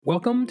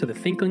Welcome to the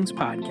Thinklings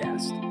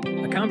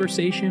podcast, a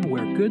conversation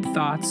where good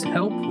thoughts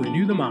help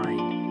renew the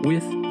mind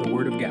with the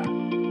Word of God.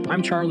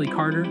 I'm Charlie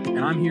Carter, and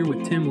I'm here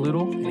with Tim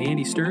Little and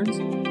Andy Stearns.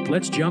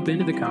 Let's jump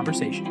into the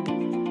conversation.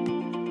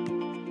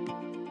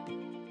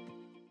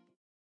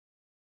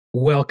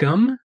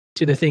 Welcome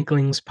to the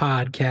Thinklings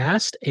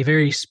podcast, a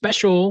very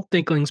special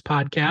Thinklings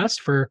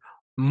podcast for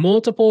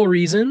multiple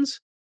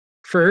reasons.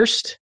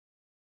 First,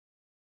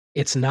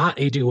 it's not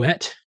a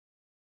duet.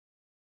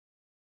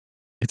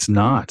 It's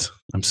not.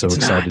 I'm so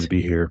excited to be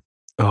here.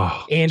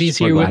 Oh, Andy's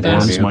here with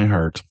us.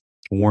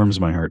 Warms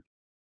my heart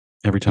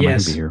every time I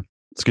can be here.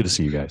 It's good to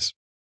see you guys.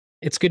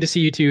 It's good to see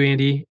you too,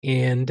 Andy.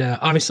 And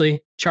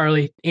obviously,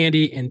 Charlie,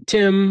 Andy, and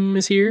Tim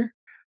is here.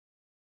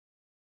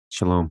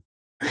 Shalom.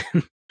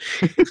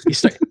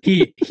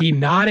 He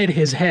nodded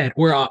his head.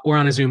 We're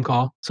on a Zoom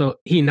call, so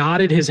he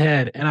nodded his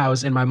head, and I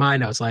was in my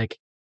mind. I was like,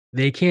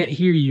 "They can't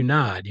hear you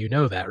nod. You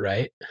know that,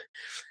 right?"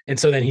 And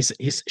so then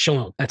he's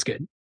shalom. That's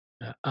good.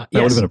 That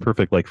would have been a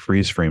perfect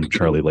freeze frame,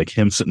 Charlie, like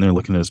him sitting there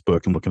looking at his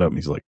book and looking up, and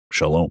he's like,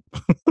 "Shalom."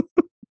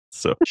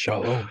 So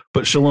shalom.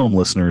 But shalom,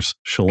 listeners.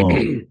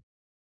 Shalom.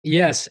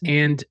 Yes,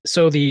 and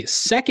so the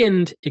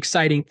second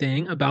exciting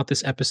thing about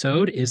this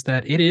episode is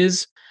that it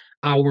is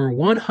our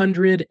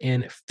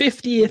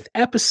 150th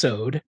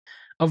episode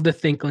of the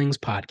Thinklings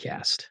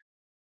podcast.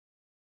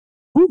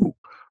 Woo!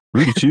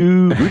 Rudy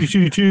choo, Rudy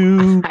choo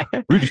choo,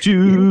 Rudy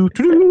choo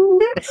choo.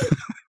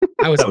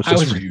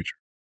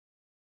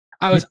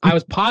 I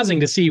was pausing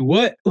to see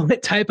what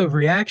type of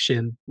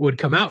reaction would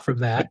come out from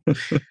that.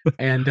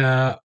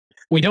 And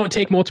we don't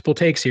take multiple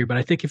takes here, but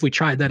I think if we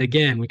tried that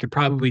again, we could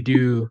probably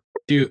do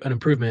an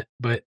improvement.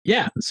 But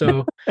yeah,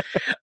 so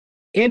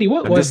Andy,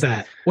 what was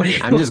that?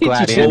 I'm just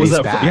glad Andy's Andy's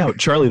back. Yeah,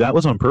 Charlie, that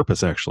was on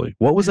purpose, actually.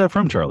 What was that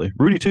from, Charlie?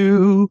 Rudy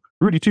toot,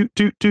 Rudy toot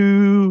toot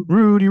toot,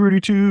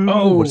 Rudy toot.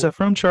 Oh, what's that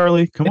from,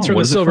 Charlie? Come on, it's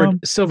from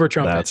the silver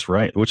trumpet. That's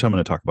right, which I'm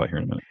going to talk about here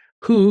in a minute.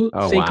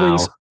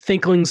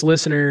 Thinklings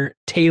listener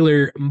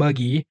Taylor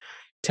Muggy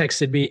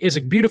texted me. It's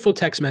a beautiful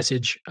text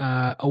message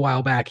a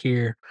while back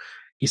here.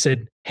 He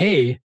said,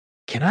 "Hey,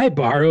 can I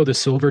borrow the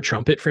silver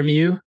trumpet from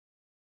you?"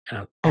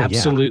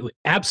 Absolutely,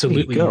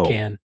 you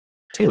can.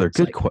 Taylor,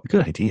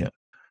 good idea.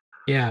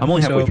 Yeah, I'm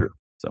only halfway through,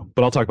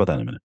 but I'll talk about that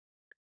in a minute.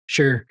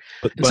 Sure.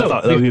 But I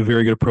thought that would be a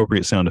very good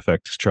appropriate sound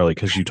effect, Charlie,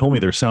 because you told me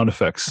there's sound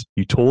effects.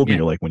 You told me,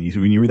 you're like, when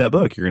you read that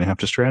book, you're going to have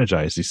to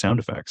strategize these sound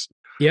effects.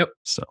 Yep.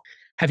 So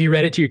have you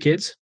read it to your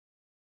kids?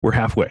 We're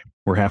halfway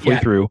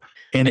through,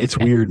 and it's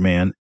weird,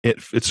 man.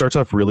 It starts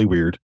off really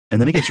weird,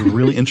 and then it gets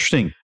really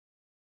interesting.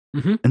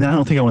 Mm-hmm. And then I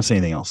don't think I want to say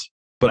anything else,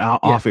 but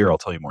off air, I'll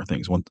tell you more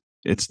things.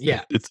 There's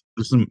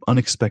some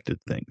unexpected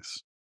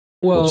things.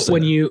 Well,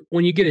 when you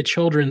get a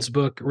children's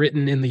book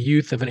written in the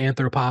youth of an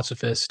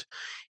anthroposophist,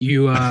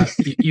 you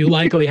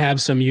likely have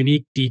some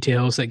unique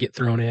details that get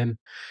thrown in.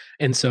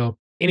 And so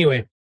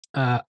anyway,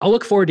 I'll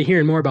look forward to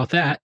hearing more about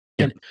that.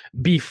 And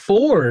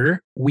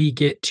before we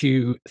get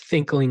to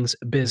Thinklings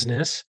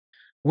business,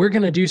 we're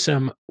going to do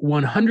some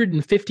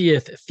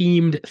 150th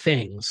themed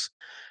things.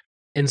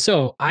 And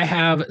so I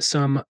have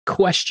some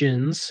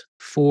questions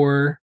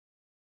for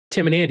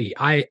Tim and Andy.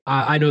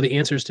 I know the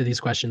answers to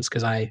these questions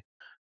because I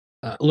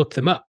looked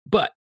them up.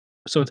 But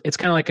so it's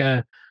kind of like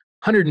a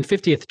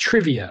 150th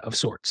trivia of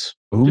sorts.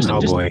 Ooh,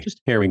 boy.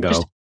 Here we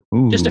go.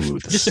 Just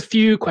a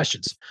few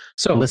questions.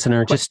 So,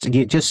 listener, just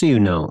so you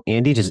know,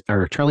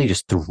 Charlie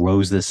just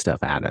throws this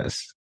stuff at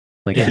us.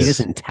 He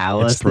doesn't tell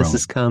us this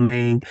is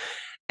coming,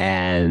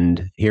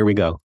 and here we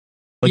go.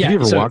 Have you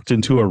ever walked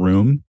into a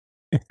room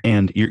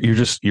and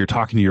you're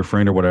talking to your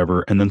friend or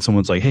whatever, and then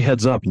someone's like, "Hey,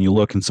 heads up," and you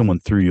look, and someone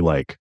threw you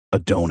like a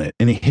donut,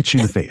 and it hits you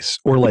in the face,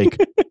 or like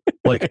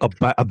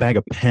a bag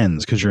of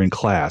pens because you're in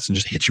class and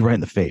just hits you right in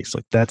the face.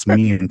 Like that's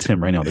me and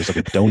Tim right now. There's like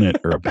a donut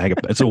or a bag of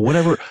so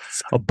whatever,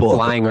 a book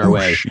flying our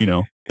way.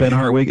 Ben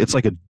Hartwig. It's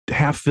like a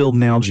half-filled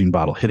Nalgene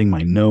bottle hitting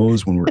my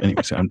nose when we're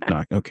anyway. So I'm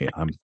not okay.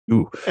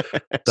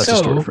 That's a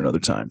story for another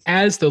time.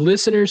 As the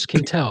listeners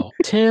can tell,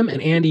 Tim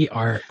and Andy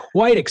are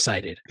quite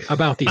excited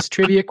about these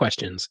trivia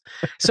questions.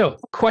 So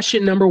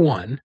question number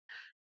 1: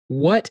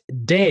 what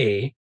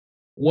day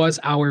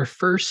was our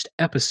first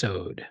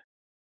episode?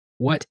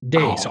 What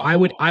day? So I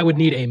would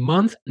need a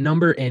month,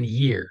 number, and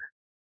year.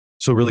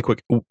 So really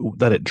quick,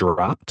 that it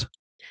dropped?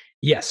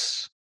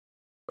 Yes.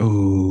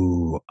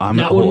 Oh,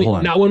 not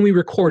when we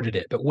recorded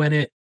it, but when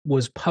it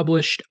was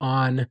published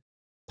on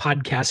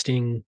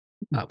podcasting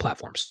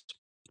platforms.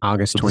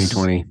 August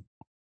 2020.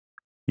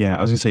 Yeah,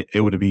 I was gonna say it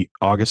would be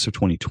August of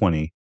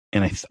 2020,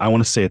 and I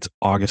want to say it's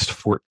August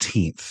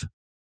 14th.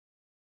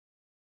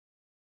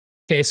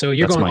 Okay, so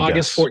you're going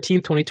August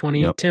 14th,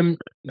 2020. Yep. Tim,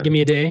 give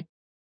me a day.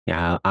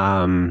 Yeah,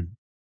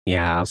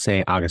 I'll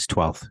say August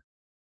 12th. So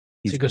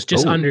it goes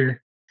just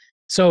under.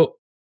 So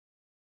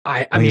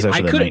I mean,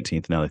 I could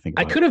 19th now.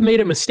 I could have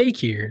made a mistake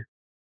here,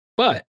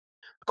 but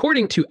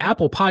according to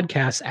Apple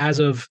Podcasts, as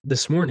of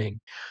this morning,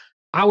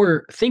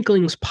 our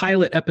Thinklings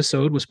pilot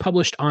episode was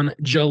published on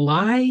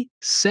July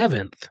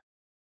 7th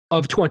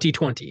of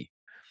 2020.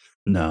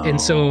 No,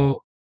 and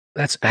so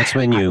that's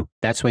when you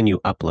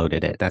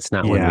uploaded it. That's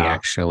not when we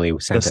actually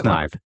sent it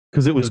live.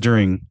 Because it was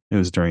during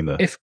the.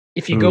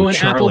 If you Ooh, go in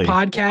Charlie. Apple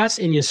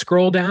Podcasts and you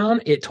scroll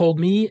down, it told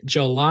me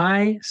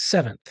July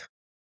 7th.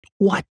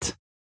 What?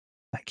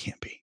 That can't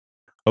be.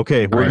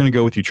 Okay, we're going to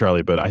go with you,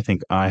 Charlie, but I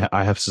think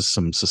I have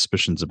some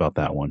suspicions about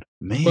that one.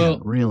 Man,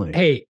 really?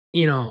 Hey,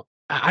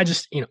 I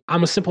just,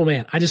 I'm a simple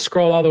man. I just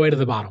scroll all the way to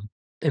the bottom.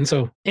 And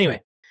so,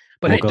 anyway,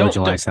 but we'll hey, go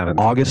July 7th.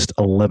 August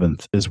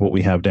 11th is what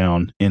we have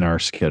down in our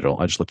schedule.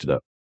 I just looked it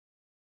up.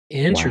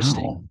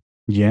 Interesting. Wow.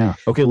 Yeah.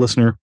 Okay,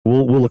 listener,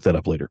 we'll look that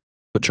up later.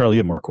 But Charlie, you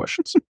have more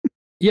questions.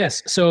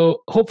 Yes.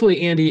 So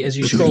hopefully, Andy, as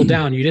you scroll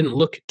down, you didn't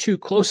look too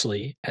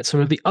closely at some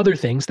of the other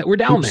things that were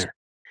down there.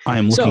 I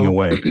am looking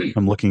away.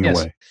 I'm looking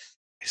away.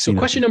 So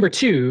question number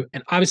 2,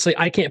 and obviously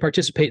I can't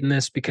participate in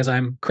this because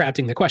I'm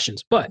crafting the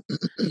questions, but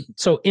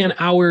so in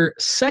our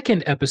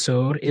second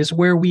episode is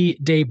where we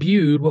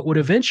debuted what would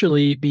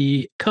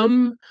eventually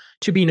come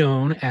to be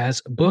known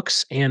as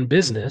Books and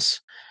Business,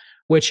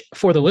 which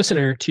for the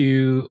listener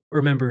to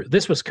remember,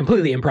 this was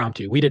completely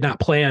impromptu. We did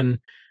not plan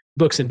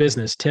Books and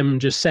Business. Tim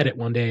just said it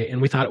one day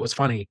and we thought it was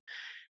funny.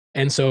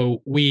 And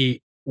so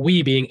we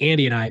being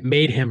Andy and I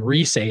made him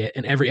re-say it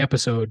in every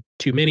episode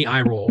to many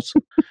eye rolls.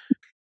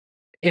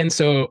 And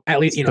so at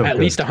least, at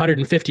least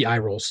 150 eye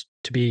rolls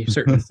to be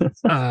certain.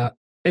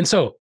 And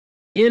so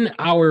in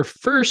our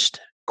first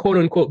quote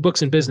unquote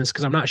Books and Business,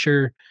 because I'm not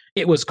sure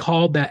it was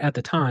called that at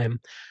the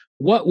time,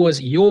 what was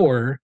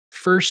your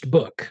first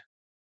book?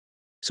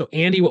 So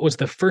Andy, what was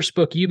the first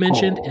book you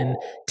mentioned? And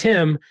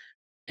Tim,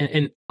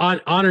 and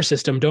on honor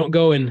system, don't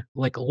go and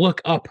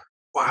look up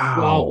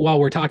while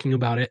we're talking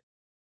about it.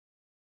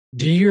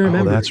 Do you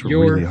remember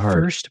your really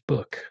first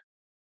book?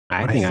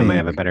 I think I might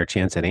have a better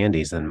chance at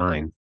Andy's than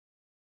mine.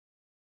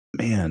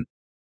 Man,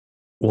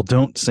 well,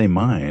 don't say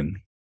mine.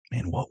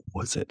 Man, what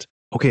was it?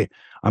 Okay,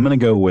 I'm going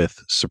to go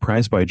with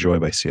Surprised by Joy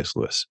by C.S.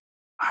 Lewis.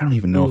 I don't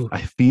even know if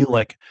I feel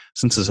like,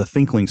 since it's a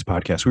Thinklings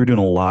podcast, we were doing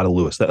a lot of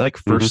Lewis. That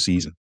first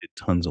season did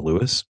tons of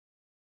Lewis.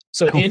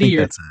 So Andy,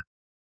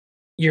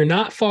 you're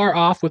not far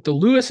off with the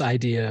Lewis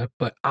idea,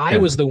 but I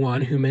was the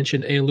one who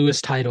mentioned a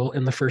Lewis title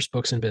in the first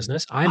Books and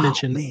Business. I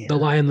mentioned The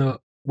Lion, the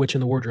Witch,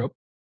 and the Wardrobe.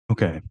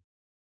 Okay.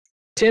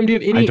 Tim, do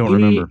you have I don't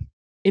remember.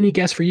 Any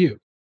guess for you?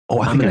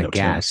 Oh, I'm going to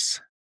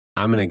guess.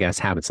 I'm going to guess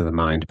Habits of the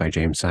Mind by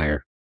James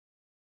Sire,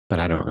 but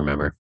I don't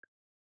remember.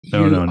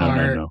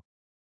 No.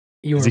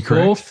 You are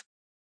both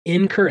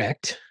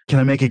incorrect. Can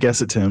I make a guess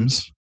at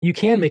Tim's? You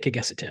can make a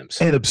guess at Tim's.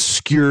 An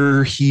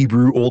obscure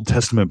Hebrew Old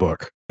Testament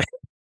book.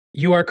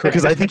 You are correct.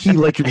 Because I think he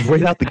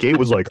right out the gate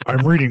was like,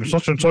 I'm reading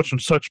such and such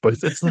and such, but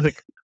it's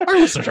like our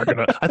listeners are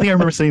gonna. I think I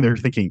remember sitting there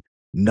thinking,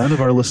 none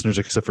of our listeners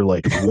except for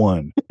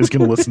one is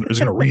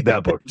gonna read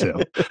that book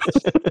too.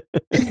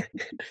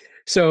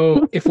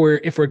 So if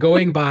we're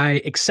going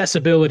by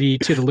accessibility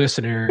to the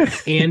listener,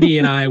 Andy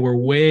and I were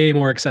way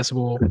more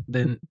accessible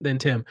than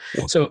Tim.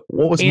 So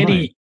what was Andy?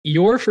 Mine?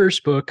 Your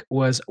first book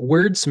was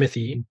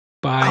Wordsmithy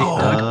by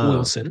Doug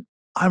Wilson.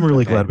 I'm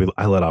really glad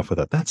I let off with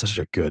that. That's such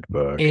a good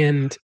book.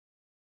 And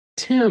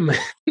Tim,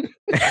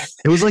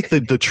 it was like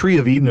the Tree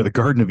of Eden or the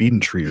Garden of Eden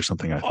tree or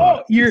something. I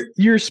thought. Oh,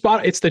 you're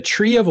spot. It's the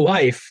Tree of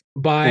Life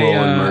by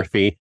Roland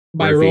Murphy.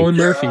 Roland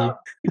Murphy,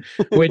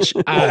 which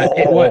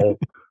what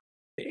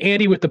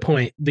Andy with the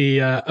point, the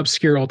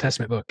obscure Old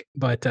Testament book,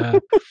 but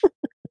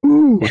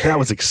ooh, that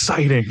was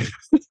exciting.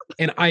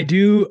 And I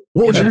do.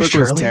 What was your book?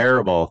 Was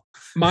terrible.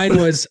 Mine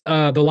was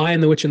The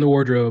Lion, the Witch, and the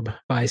Wardrobe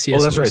by C.S.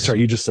 Oh, that's Lewis. right. Sorry,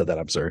 you just said that.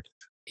 I'm sorry.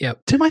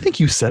 Yep. Tim, I think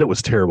you said it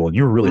was terrible and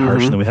you were really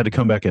harsh. And then we had to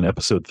come back in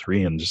episode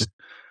 3 and just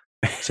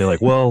say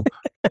well,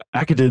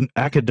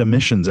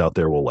 academicians out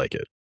there will like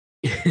it.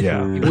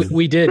 Yeah.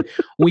 we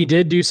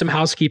did do some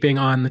housekeeping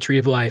on the Tree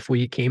of Life.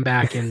 We came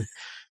back and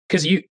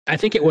because I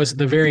think it was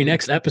the very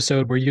next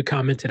episode where you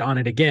commented on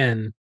it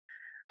again.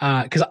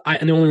 And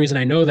the only reason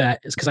I know that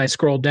is because I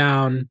scrolled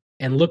down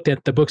and looked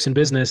at the Books and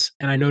Business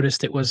and I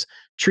noticed it was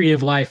Tree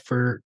of Life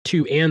for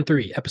 2 and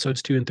 3,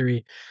 episodes 2 and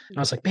 3. And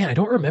I was like, man, I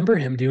don't remember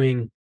him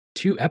doing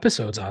 2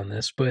 episodes on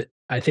this, but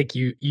I think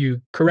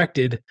you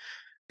corrected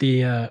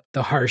the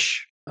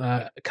harsh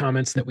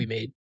comments that we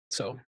made.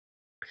 So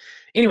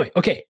anyway,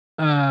 okay.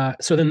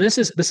 So then this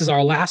is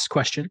our last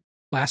question,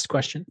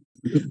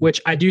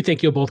 which I do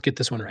think you'll both get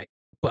this one right,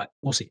 but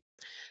we'll see.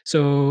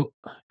 So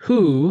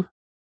who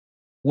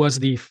was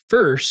the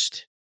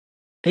first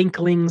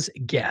Thinklings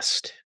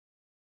guest?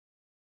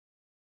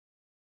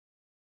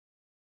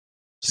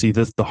 See,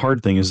 the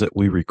hard thing is that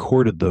we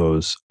recorded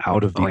those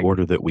out of the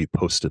order that we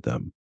posted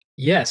them.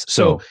 Yes.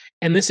 So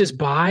and this is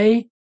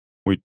by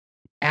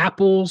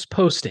Apple's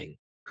posting.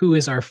 Who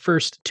is our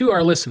first, to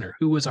our listener,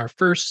 who was our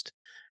first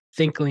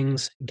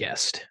Thinklings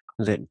guest?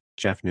 Was it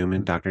Jeff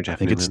Newman, Dr. Jeff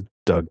Newman? I think it's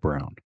Doug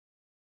Brown.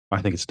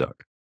 I think it's Doug.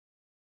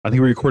 I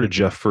think we recorded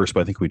Jeff first,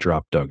 but I think we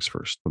dropped Doug's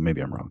first, but maybe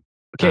I'm wrong.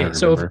 Okay,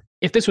 so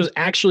if this was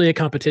actually a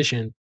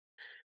competition,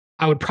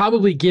 I would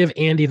probably give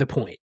Andy the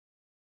point.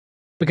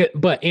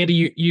 But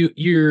Andy,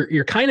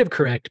 you're kind of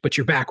correct, but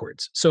you're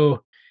backwards.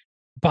 So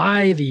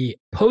by the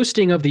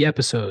posting of the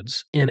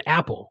episodes in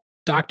Apple,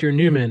 Dr.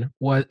 Newman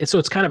was, so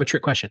it's kind of a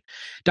trick question.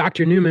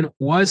 Dr. Newman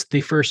was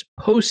the first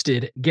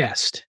posted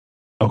guest.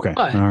 Okay.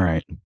 All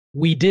right.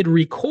 we did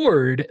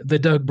record the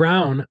Doug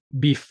Brown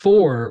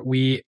before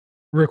we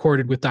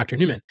recorded with Dr.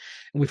 Newman.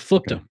 We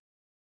flipped them.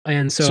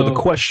 And So the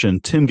question,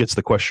 Tim gets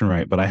the question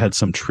right, but I had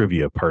some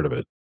trivia part of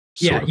it.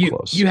 Yeah,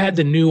 you had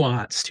the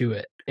nuance to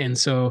it. And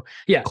so,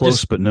 yeah.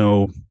 Close, but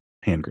no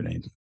hand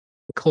grenade.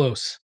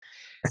 Close.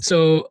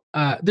 So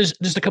there's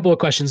just a couple of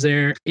questions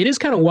there. It is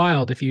kind of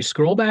wild if you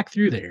scroll back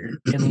through there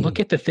and look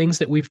at the things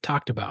that we've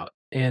talked about.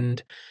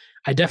 And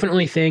I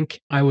definitely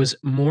think I was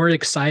more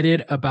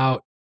excited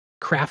about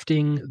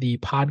crafting the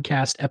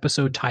podcast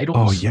episode titles.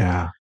 Oh,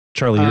 yeah.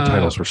 Charlie, your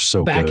titles were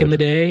so back good in the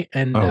day.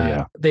 And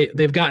yeah.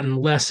 they've gotten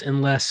less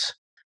and less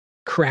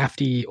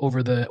crafty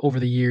over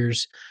the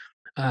years.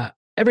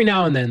 Every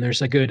now and then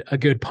there's a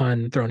good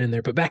pun thrown in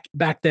there, but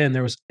back then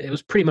it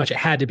was pretty much, it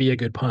had to be a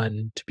good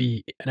pun to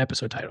be an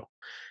episode title.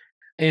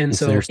 And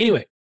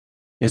anyway,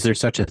 is there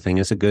such a thing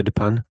as a good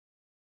pun?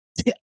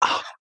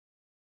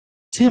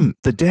 Tim,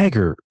 the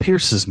dagger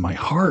pierces my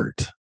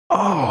heart.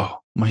 Oh,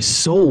 my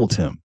soul,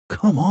 Tim.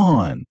 Come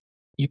on.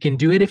 You can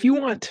do it if you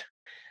want.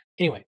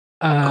 Anyway,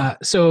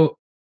 so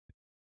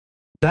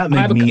that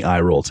made me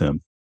eye roll,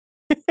 Tim.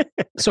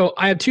 So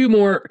I have two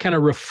more kind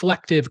of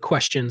reflective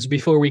questions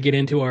before we get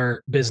into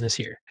our business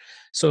here.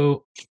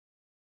 So,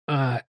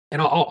 and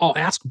I'll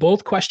ask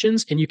both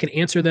questions and you can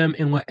answer them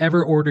in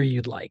whatever order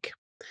you'd like.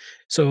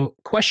 So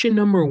question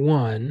number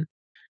 1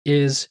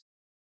 is,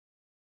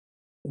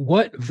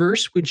 what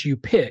verse would you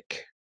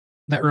pick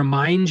that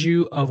reminds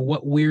you of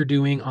what we're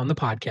doing on the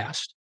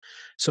podcast?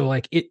 So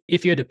like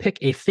if you had to pick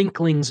a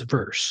Thinklings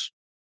verse,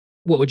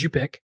 what would you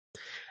pick?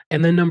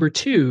 And then number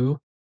 2,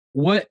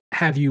 what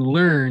have you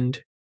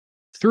learned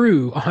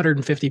through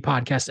 150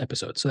 podcast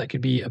episodes? So that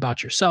could be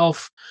about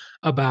yourself,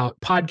 about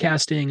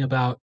podcasting,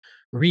 about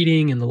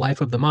reading and the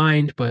life of the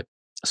mind. But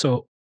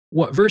so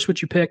what verse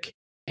would you pick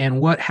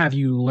and what have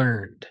you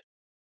learned?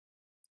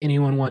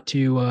 Anyone want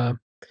to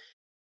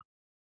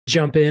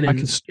jump in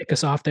and kick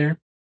us off there?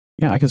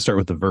 Yeah, I can start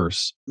with the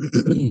verse.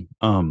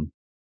 One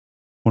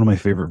of my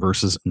favorite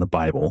verses in the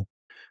Bible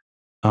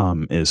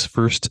is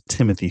 1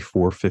 Timothy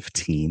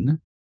 4:15.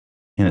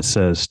 And it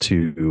says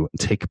to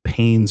take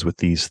pains with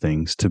these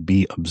things, to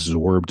be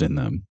absorbed in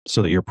them,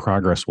 so that your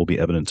progress will be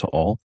evident to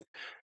all.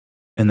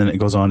 And then it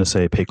goes on to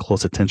say, pay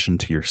close attention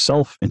to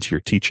yourself and to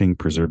your teaching,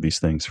 preserve these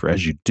things. For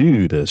as you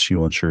do this, you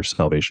will ensure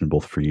salvation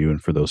both for you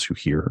and for those who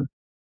hear.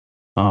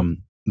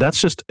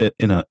 That's just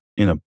in a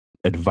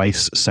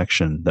advice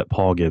section that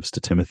Paul gives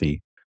to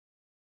Timothy.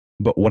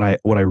 But what I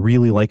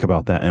really like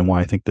about that, and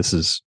why I think this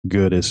is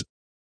good, is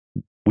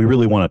we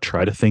really want to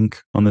try to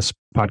think on this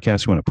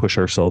podcast. We want to push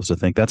ourselves to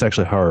think. That's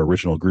actually how our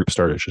original group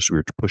started. It's just we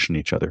were pushing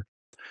each other.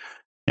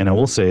 And I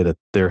will say that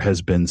there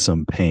has been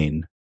some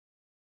pain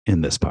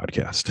in this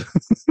podcast.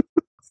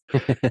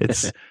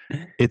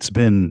 It's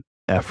been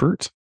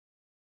effort,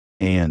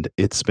 and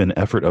it's been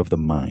effort of the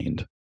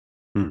mind.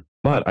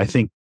 But I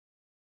think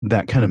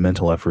that kind of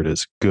mental effort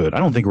is good. I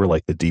don't think we're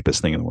like the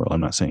deepest thing in the world. I'm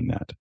not saying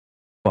that.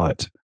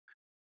 But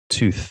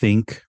to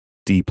think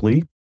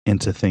deeply and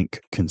to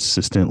think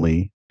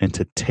consistently and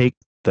to take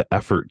the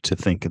effort to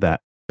think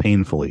that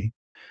painfully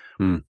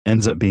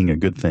ends up being a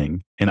good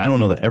thing. And I don't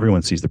know that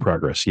everyone sees the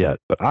progress yet,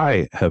 but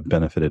I have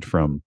benefited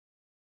from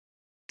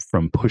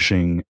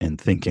pushing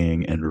and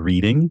thinking and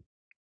reading.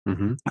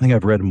 I think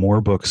I've read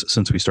more books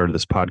since we started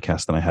this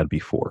podcast than I had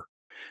before.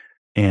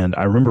 And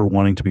I remember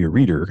wanting to be a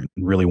reader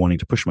and really wanting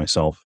to push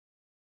myself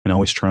and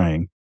always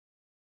trying,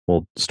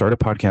 well, start a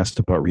podcast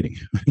about reading.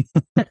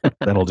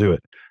 That'll do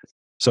it.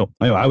 So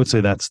anyway, I would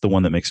say that's the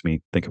one that makes me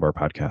think of our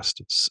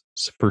podcast. It's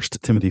 1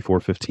 Timothy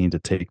 4:15, to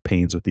take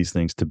pains with these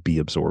things, to be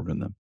absorbed in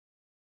them.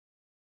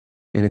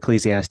 In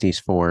Ecclesiastes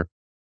 4,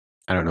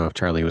 I don't know if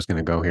Charlie was going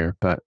to go here,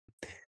 but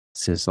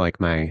this is like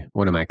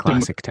one of my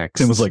classic texts.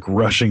 Tim was like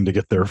rushing to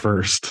get there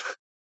first.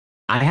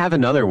 I have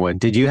another one.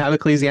 Did you have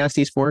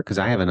Ecclesiastes 4? Because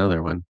I have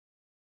another one.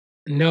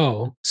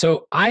 No.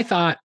 So I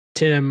thought,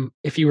 Tim,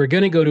 if you were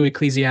going to go to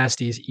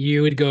Ecclesiastes,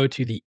 you would go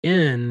to the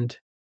end.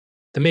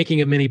 The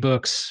making of many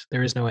books,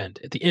 there is no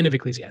end. At the end of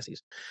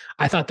Ecclesiastes.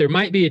 I thought there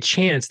might be a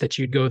chance that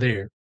you'd go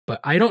there,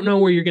 but I don't know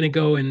where you're going to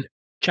go in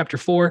chapter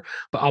 4,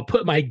 but I'll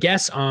put my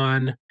guess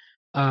on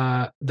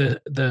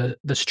the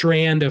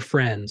strand of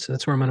friends.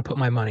 That's where I'm going to put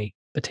my money.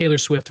 The Taylor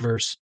Swift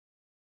verse.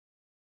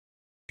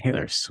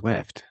 Taylor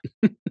Swift?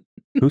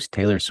 Who's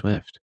Taylor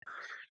Swift?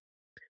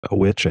 A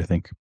witch, I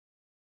think.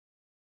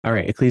 All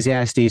right,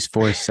 Ecclesiastes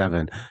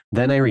 4:7.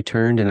 Then I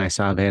returned and I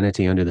saw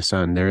vanity under the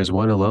sun. There is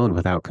one alone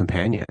without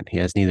companion. He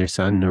has neither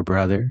son nor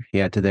brother,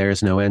 yet there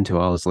is no end to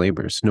all his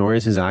labors, nor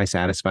is his eye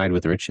satisfied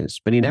with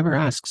riches. But he never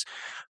asks,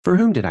 for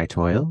whom did I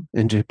toil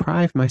and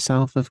deprive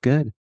myself of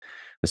good?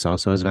 This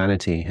also is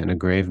vanity and a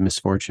grave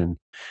misfortune.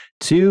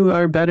 2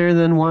 are better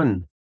than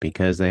 1,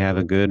 because they have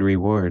a good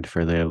reward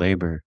for their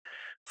labor.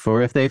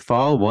 For if they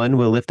fall, one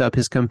will lift up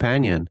his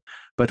companion.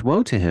 But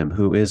woe to him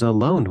who is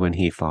alone when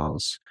he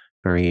falls,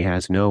 for he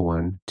has no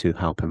one to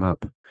help him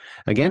up.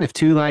 Again, if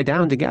 2 lie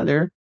down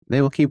together, they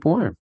will keep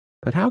warm.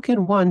 But how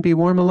can one be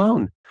warm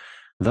alone?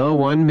 Though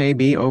one may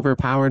be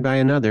overpowered by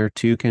another,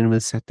 2 can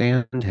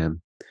withstand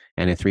him,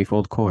 and a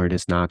threefold cord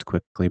is not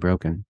quickly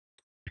broken.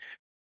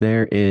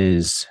 there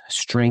is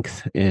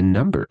strength in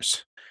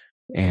numbers.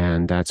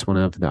 And that's one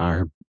of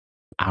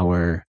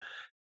our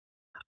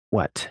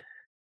what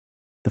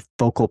the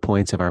focal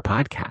points of our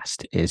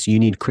podcast is. You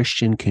need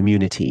Christian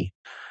community.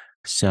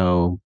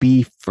 So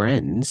be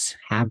friends,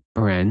 have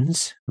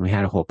friends. We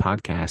had a whole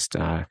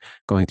podcast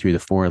going through the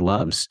four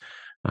loves.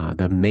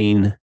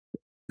 The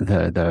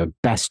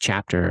best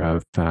chapter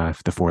of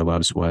the four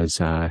loves was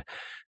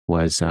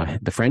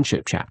the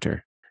friendship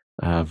chapter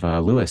of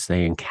Lewis.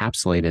 They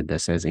encapsulated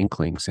this as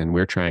Inklings, and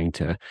we're trying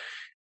to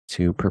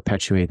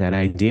perpetuate that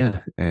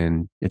idea,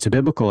 and it's a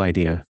biblical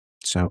idea.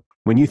 So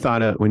when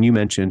you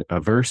mentioned a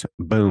verse,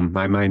 boom,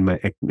 my mind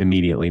went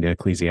immediately to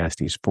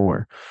Ecclesiastes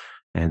 4,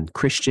 and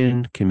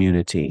Christian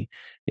community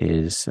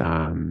is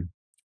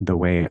the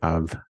way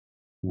of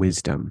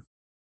wisdom.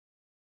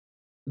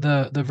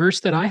 The verse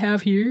that I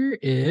have here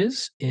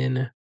is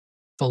in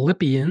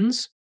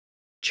Philippians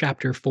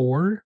chapter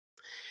 4.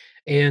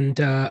 And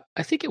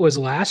I think it was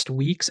last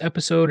week's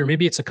episode, or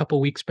maybe it's a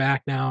couple weeks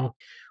back now,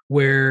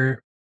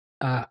 where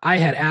I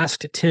had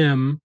asked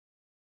Tim,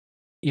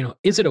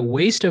 is it a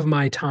waste of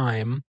my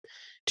time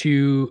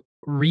to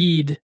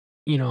read,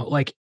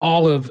 like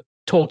all of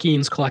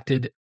Tolkien's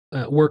collected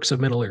works of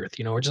Middle Earth,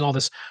 or just all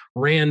this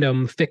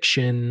random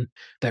fiction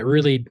that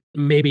really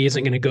maybe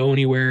isn't going to go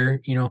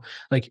anywhere,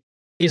 like,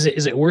 is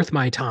it worth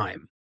my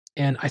time?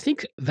 And I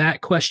think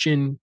that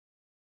question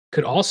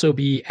could also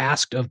be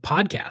asked of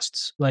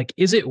podcasts. Like,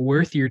 is it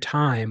worth your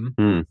time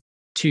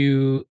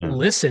to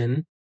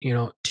listen,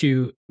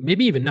 to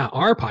maybe even not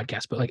our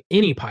podcast, but like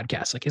any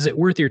podcast? Like, is it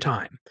worth your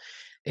time?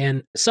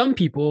 And some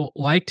people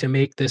like to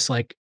make this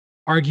like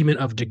argument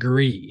of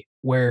degree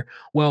where,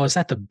 well, is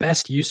that the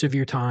best use of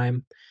your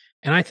time?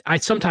 And I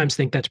sometimes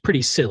think that's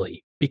pretty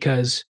silly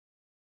because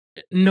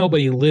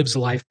nobody lives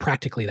life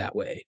practically that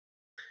way.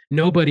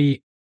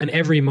 Nobody in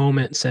every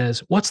moment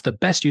says, what's the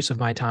best use of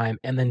my time?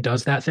 And then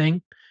does that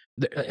thing.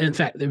 In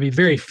fact, there'd be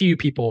very few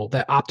people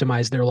that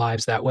optimize their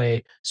lives that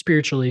way,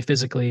 spiritually,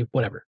 physically,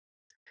 whatever.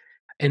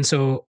 And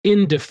so,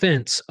 in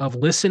defense of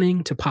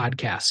listening to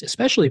podcasts,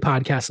 especially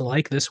podcasts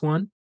like this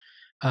one,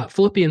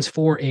 Philippians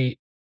 4:8,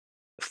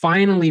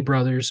 finally,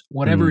 brothers,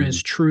 whatever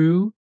is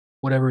true,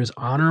 whatever is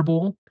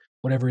honorable,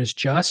 whatever is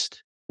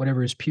just,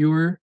 whatever is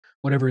pure,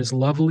 whatever is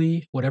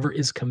lovely, whatever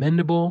is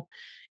commendable,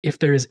 if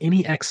there is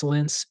any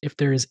excellence, if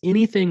there is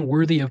anything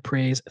worthy of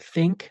praise,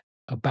 think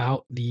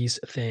about these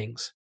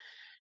things.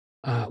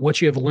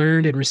 What you have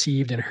learned and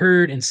received and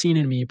heard and seen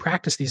in me,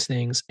 practice these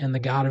things, and the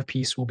God of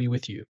peace will be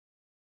with you.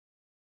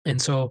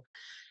 And so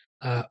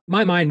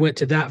my mind went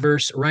to that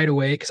verse right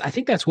away because I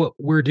think that's what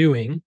we're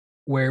doing,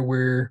 where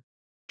we're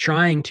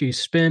trying to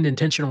spend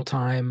intentional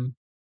time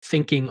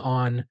thinking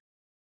on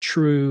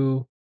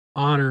true,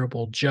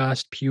 honorable,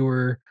 just,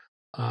 pure,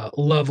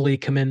 lovely,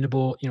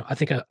 commendable. I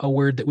think a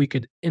word that we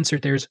could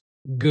insert there is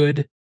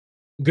good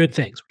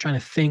things. We're trying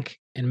to think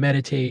and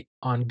meditate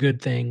on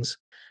good things.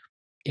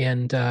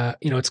 And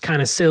it's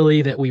kind of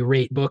silly that we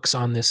rate books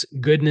on this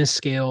goodness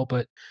scale,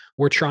 but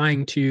we're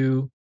trying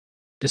to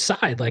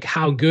decide, like,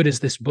 how good is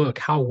this book?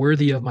 How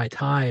worthy of my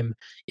time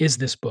is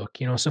this book?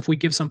 So if we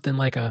give something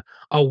like a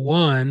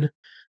 1,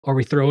 or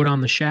we throw it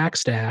on the shack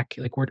stack,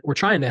 like we're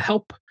trying to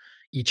help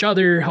each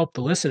other, help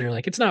the listener.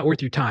 Like, it's not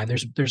worth your time.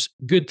 There's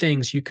good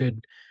things you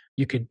could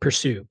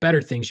pursue,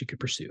 better things you could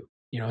pursue,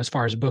 as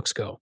far as books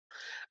go.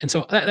 And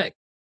so that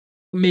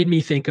made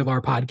me think of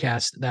our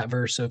podcast, that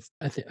verse of,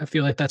 I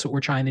feel like that's what we're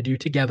trying to do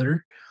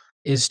together,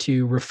 is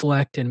to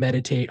reflect and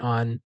meditate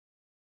on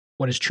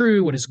what is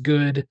true, what is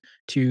good,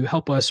 to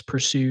help us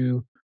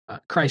pursue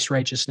Christ's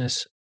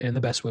righteousness in the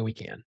best way we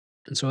can.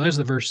 And so there's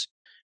the verse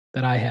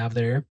that I have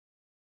there.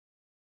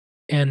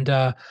 And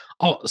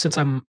since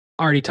I'm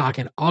already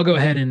talking, I'll go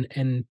ahead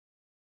and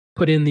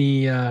put in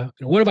the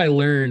what have I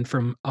learned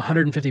from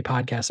 150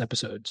 podcast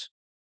episodes?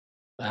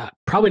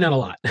 Probably not a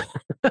lot.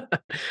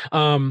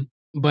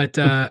 But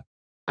I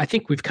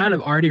think we've kind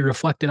of already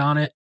reflected on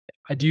it.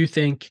 I do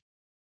think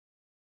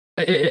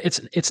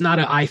it's not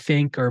a I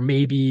think, or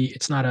maybe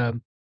it's not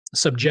a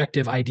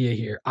subjective idea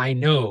here. I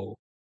know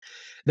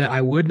that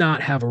I would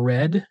not have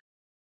read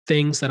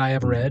things that I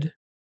have read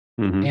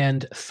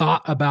and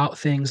thought about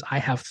things I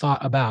have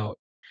thought about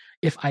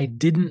if I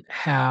didn't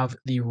have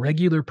the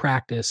regular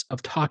practice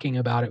of talking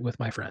about it with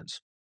my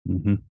friends.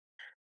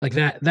 Like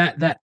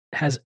that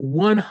has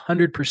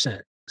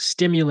 100%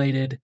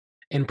 stimulated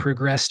and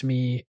progressed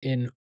me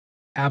in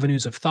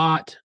avenues of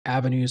thought,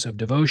 avenues of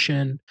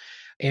devotion.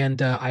 And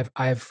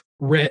I've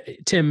read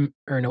Tim,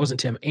 or no, it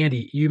wasn't Tim,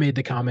 Andy, you made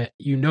the comment,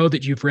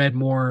 that you've read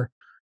more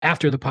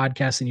after the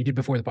podcast than you did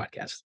before the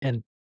podcast.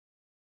 And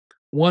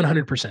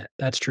 100%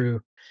 that's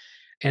true.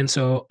 And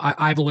so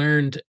I've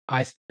learned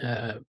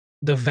the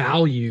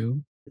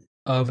value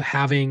of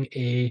having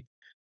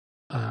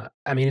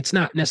it's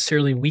not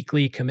necessarily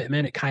weekly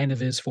commitment. It kind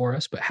of is for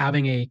us, but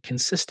having a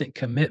consistent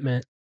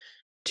commitment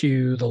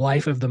to the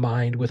life of the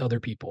mind with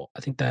other people.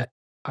 I think that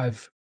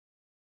I've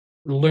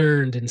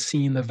learned and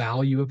seen the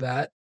value of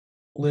that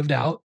lived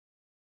out.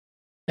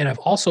 And I've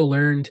also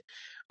learned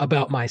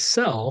about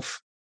myself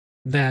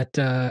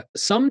that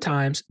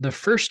sometimes the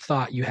first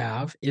thought you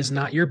have is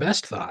not your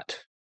best thought.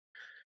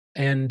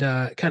 And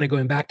kind of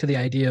going back to the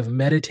idea of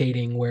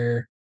meditating,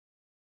 where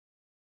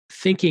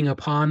thinking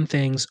upon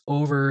things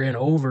over and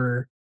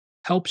over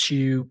helps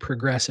you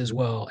progress as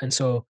well. And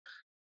so,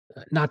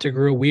 not to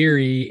grow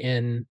weary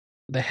in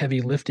the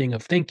heavy lifting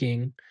of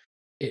thinking,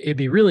 it'd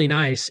be really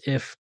nice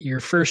if your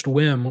first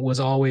whim was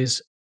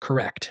always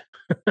correct.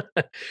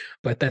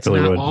 But that's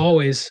Really not would.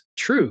 always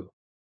true.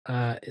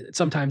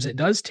 Sometimes it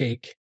does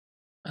take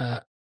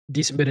a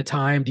decent bit of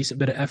time, decent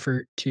bit of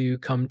effort to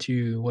come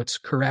to what's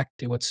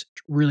correct and what's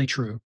really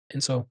true.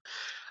 And so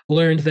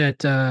learned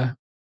that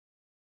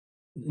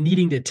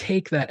needing to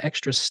take that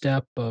extra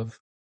step of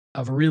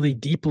really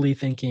deeply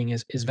thinking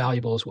is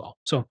valuable as well.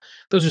 So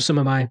those are some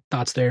of my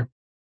thoughts there.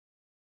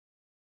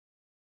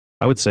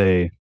 I would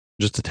say,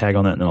 just to tag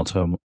on that, and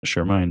then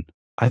share mine.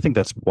 I think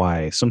that's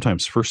why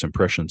sometimes first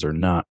impressions are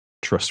not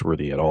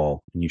trustworthy at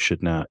all, and you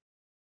should not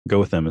go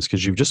with them, is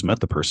because you've just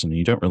met the person and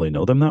you don't really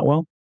know them that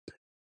well.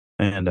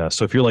 And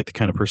so if you're like the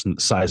kind of person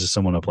that sizes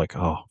someone up like,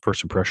 oh,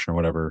 first impression or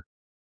whatever,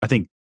 I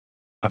think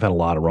I've had a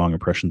lot of wrong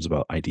impressions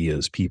about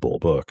ideas, people,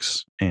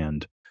 books,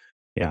 and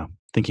yeah,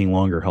 thinking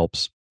longer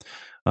helps.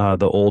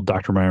 The old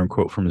Dr. Myron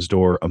quote from his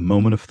door: "A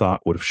moment of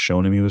thought would have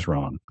shown him he was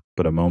wrong,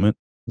 but a moment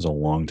is a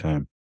long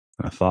time,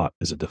 and a thought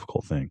is a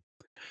difficult thing."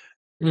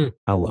 Mm.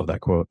 I love that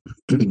quote.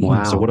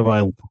 Wow. So what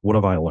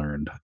have I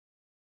learned?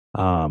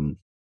 Um,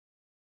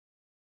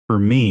 for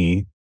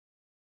me,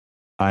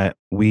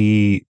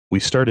 we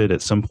started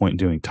at some point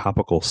doing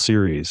topical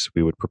series.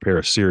 We would prepare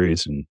a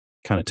series and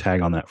kind of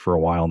tag on that for a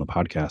while in the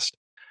podcast.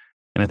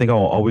 And I think I'll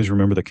always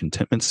remember the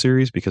contentment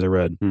series because I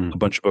read a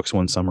bunch of books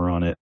one summer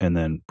on it and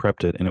then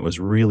prepped it, and it was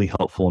really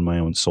helpful in my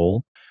own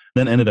soul.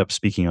 Then ended up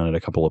speaking on it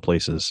a couple of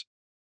places.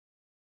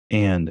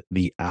 And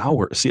the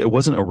hour, see, it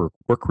wasn't a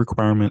work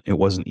requirement. It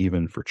wasn't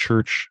even for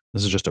church.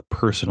 This is just a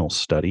personal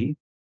study.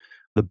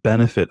 The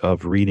benefit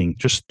of reading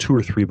just 2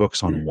 or 3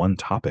 books on one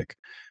topic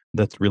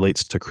that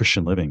relates to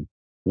Christian living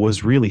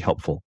was really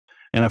helpful.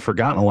 And I've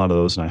forgotten a lot of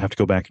those, and I have to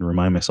go back and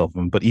remind myself of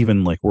them. But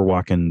even like we're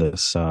walking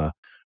this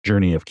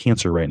journey of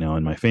cancer right now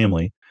in my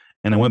family,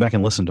 and I went back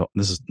and listened to,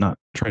 this is not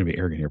trying to be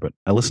arrogant here, but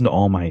I listened to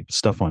all my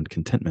stuff on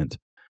contentment,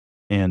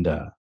 and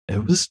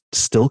it was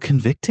still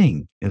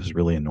convicting. It was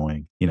really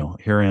annoying. You know,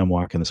 here I am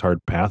walking this hard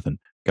path, and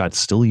God's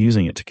still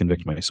using it to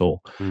convict my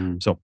soul.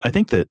 So I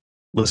think that,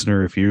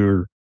 listener,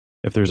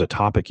 if there's a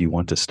topic you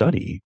want to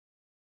study,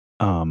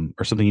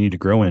 or something you need to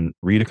grow in,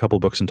 read a couple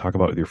books and talk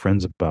about it with your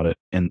friends about it,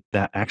 and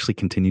that actually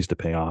continues to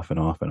pay off and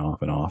off and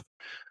off and off.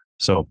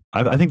 So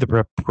I think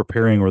the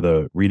preparing or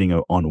the reading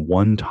on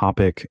one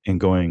topic and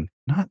going,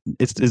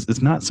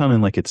 it's not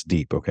sounding like it's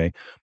deep, okay,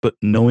 but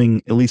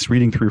knowing, at least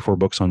reading 3 or 4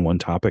 books on one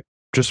topic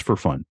just for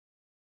fun,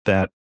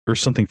 that, or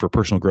something for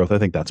personal growth, I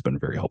think that's been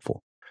very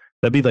helpful.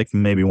 That'd be like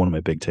maybe one of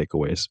my big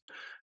takeaways.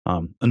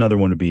 Another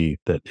one would be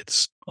that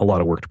it's a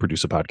lot of work to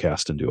produce a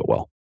podcast and do it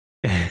well.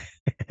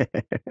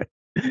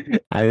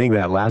 I think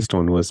that last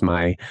one was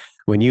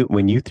when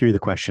you threw the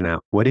question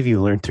out, what have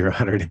you learned through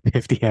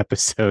 150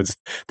 episodes?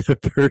 The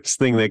first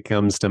thing that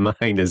comes to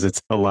mind is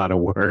it's a lot of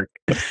work.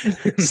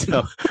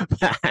 So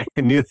I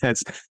knew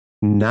that's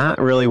not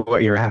really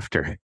what you're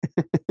after.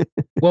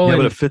 Well, yeah,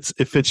 but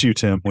it fits you,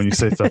 Tim, when you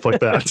say stuff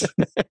like that.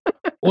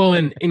 Well,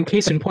 and in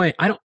case in point,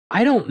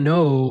 I don't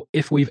know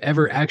if we've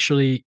ever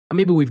actually,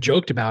 maybe we've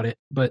joked about it,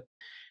 but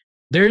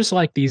there's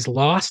like these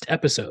lost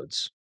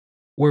episodes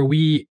where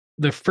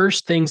the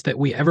first things that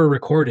we ever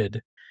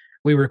recorded,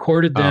 we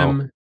recorded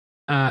them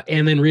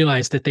and then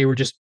realized that they were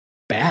just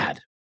bad.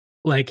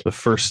 Like the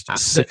first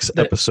 6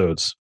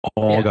 episodes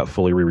all got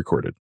fully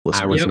re-recorded.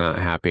 I was not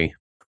happy.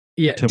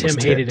 Yeah, Tim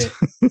hated it,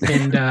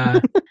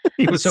 and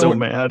he was so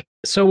mad.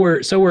 So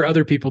were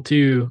other people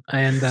too,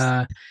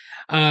 and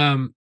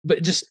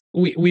but just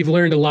we've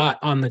learned a lot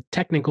on the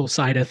technical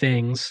side of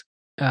things,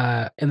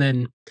 and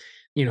then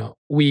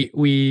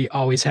we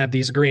always have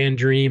these grand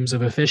dreams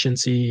of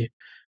efficiency,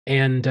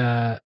 and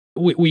I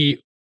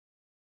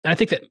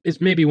think that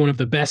it's maybe one of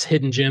the best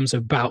hidden gems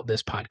about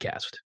this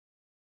podcast,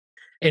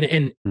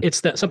 and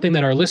it's something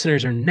that our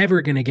listeners are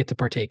never going to get to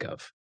partake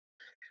of.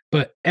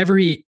 But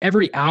every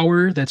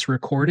hour that's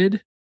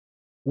recorded,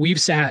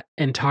 we've sat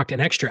and talked an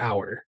extra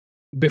hour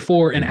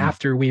before and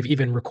after we've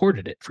even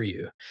recorded it for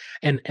you,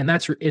 and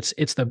that's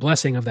it's the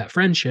blessing of that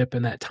friendship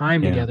and that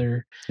time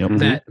together.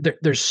 That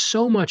there's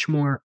so much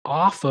more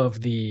off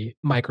of the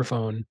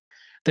microphone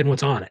than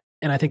what's on it,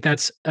 and I think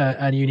that's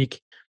a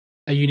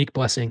unique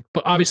blessing.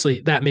 But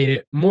obviously, that made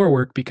it more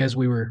work because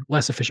we were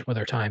less efficient with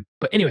our time.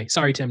 But anyway,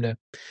 sorry, Tim, to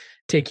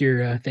take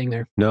your thing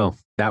there. No,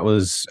 that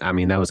was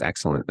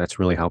excellent. That's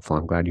really helpful.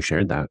 I'm glad you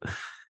shared that.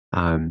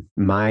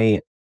 My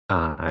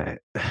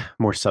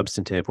more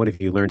substantive, what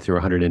have you learned through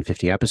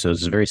 150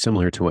 episodes, is very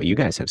similar to what you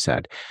guys have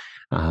said.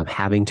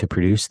 Having to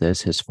produce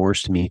this has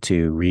forced me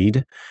to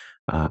read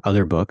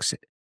other books.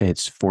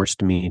 It's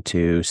forced me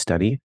to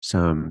study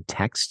some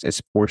text.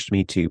 It's forced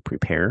me to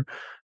prepare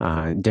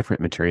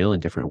different material in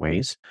different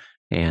ways.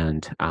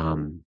 And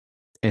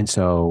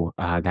so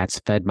that's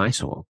fed my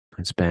soul.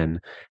 has been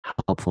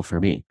helpful for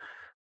me.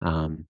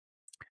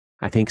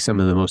 I think some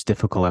of the most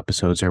difficult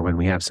episodes are when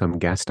we have some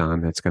guest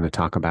on that's going to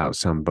talk about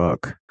some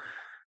book,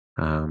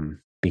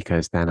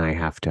 because then I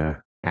have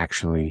to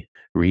actually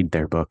read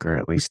their book, or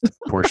at least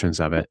portions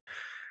of it.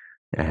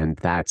 And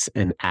that's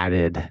an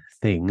added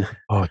thing.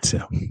 Oh,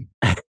 Tim.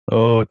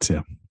 Oh,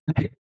 Tim.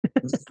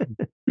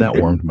 That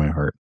warmed my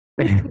heart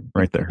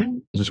right there.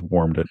 It just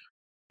warmed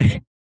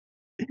it.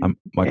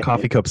 My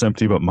coffee cup's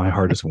empty, but my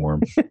heart is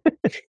warm.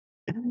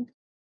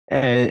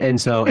 And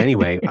so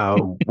anyway,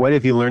 what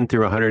have you learned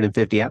through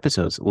 150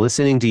 episodes?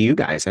 Listening to you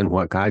guys and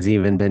what God's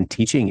even been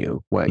teaching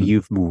you, what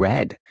you've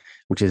read,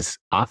 which is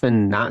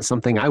often not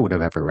something I would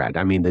have ever read.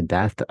 I mean, the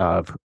death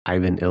of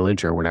Ivan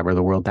Illich, or whatever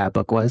the world that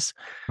book was.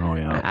 Oh,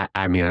 yeah.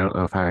 I mean, I don't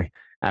know if I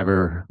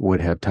ever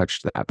would have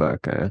touched that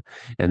book.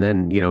 And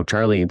then,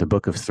 Charlie, the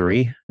Book of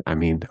Three. I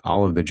mean,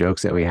 all of the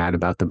jokes that we had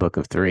about the Book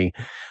of Three,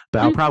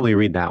 but I'll probably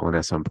read that one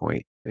at some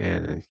point.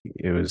 And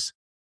it was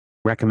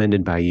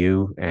recommended by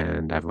you,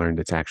 and I've learned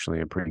it's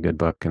actually a pretty good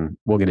book, and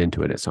we'll get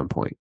into it at some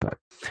point. But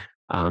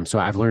so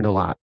I've learned a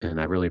lot,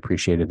 and I really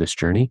appreciated this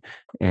journey,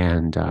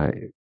 and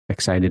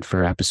excited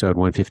for episode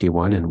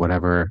 151 and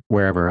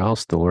wherever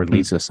else the Lord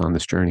leads us on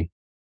this journey.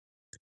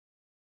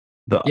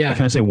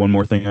 Can I say one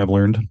more thing I've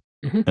learned?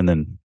 Mm-hmm. And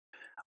then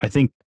I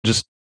think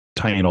just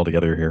tying it all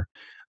together here.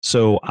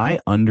 So I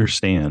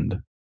understand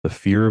the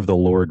fear of the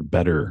Lord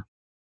better,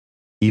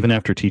 even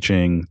after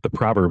teaching the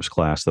Proverbs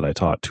class that I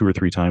taught 2 or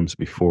 3 times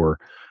before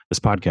this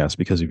podcast,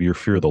 because of your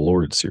Fear of the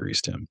Lord series,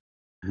 Tim.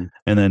 Mm-hmm.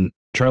 And then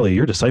Charlie,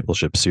 your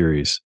discipleship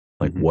series,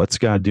 like what's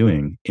God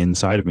doing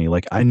inside of me?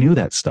 Like I knew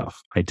that stuff,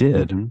 I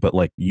did, but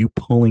like you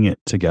pulling it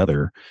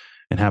together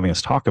and having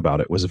us talk about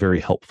it was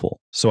very helpful.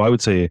 So I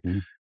would say,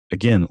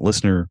 again,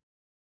 listener,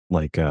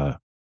 like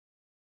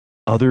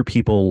other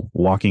people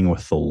walking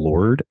with the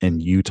Lord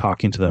and you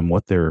talking to them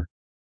what they're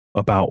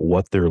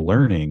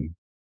learning,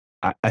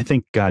 I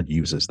think God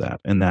uses that,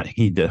 and that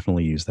he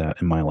definitely used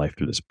that in my life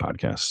through this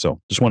podcast.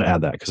 So just want to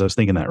add that, because I was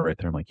thinking that right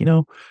there. I'm like,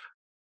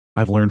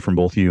 I've learned from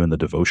both of you in the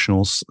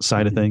devotionals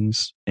side of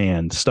things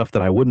and stuff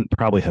that I wouldn't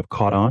probably have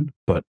caught on,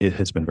 but it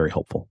has been very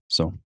helpful.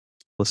 So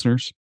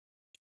listeners,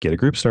 get a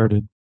group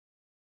started.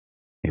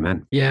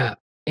 Amen. Yeah.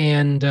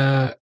 And,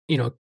 to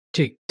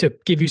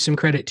give you some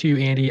credit too,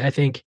 Andy, I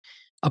think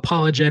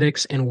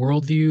apologetics and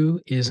worldview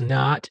is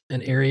not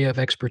an area of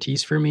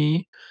expertise for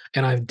me.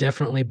 And I've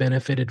definitely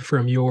benefited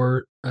from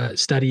your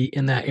study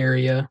in that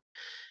area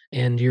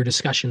and your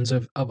discussions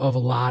of a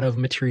lot of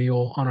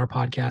material on our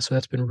podcast. So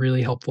that's been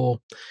really helpful.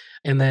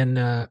 And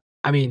then,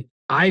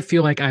 I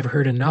feel like I've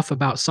heard enough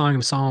about Song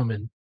of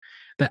Solomon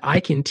that I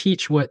can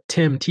teach what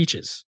Tim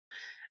teaches.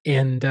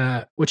 And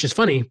which is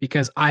funny,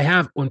 because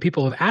when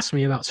people have asked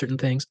me about certain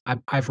things,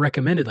 I've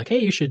recommended like, hey,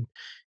 you should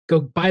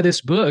go buy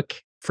this book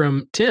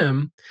from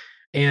Tim.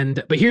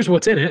 But here's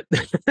what's in it.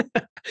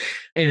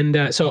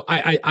 And so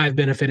I've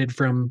benefited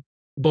from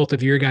both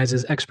of your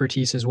guys'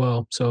 expertise as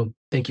well. So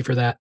thank you for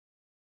that.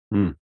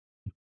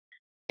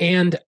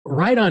 And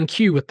right on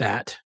cue with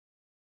that,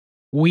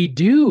 we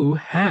do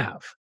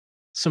have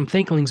some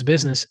Thinklings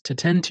business to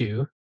tend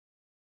to.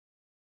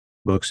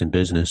 Books and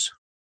business.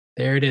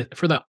 There it is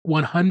for the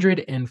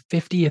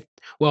 150th.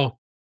 Well,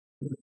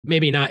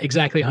 maybe not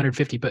exactly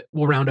 150, but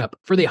we'll round up.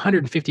 For the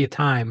 150th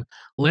time,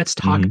 let's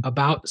talk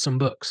about some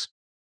books.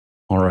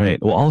 All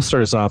right. Well, I'll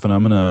start us off, and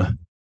I'm going to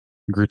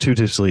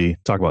gratuitously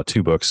talk about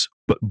 2 books,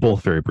 but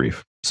both very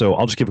brief. So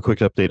I'll just give a quick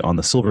update on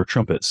The Silver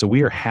Trumpet. So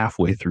we are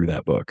halfway through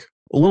that book,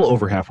 a little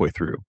over halfway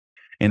through.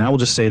 And I will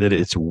just say that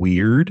it's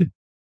weird,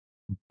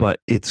 but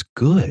it's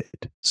good.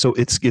 So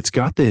it's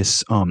got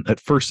this, at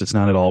first, it's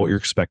not at all what you're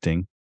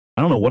expecting.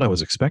 I don't know what I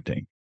was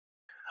expecting,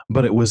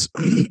 but it was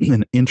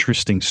an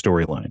interesting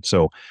storyline.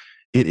 So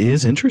it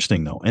is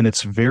interesting though. And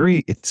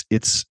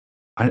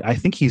I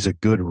think he's a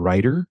good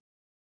writer.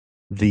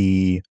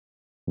 The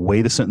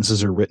way the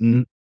sentences are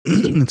written,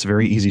 it's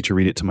very easy to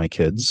read it to my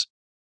kids.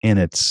 And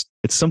it's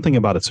something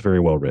about it's very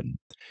well written.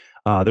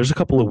 There's a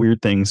couple of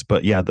weird things,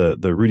 but yeah,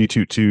 the Rudy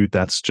Toot Toot,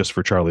 that's just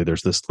for Charlie.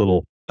 There's this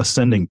little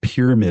ascending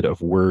pyramid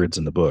of words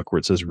in the book where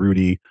it says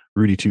Rudy,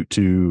 Rudy Toot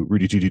Toot,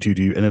 Rudy Toot Toot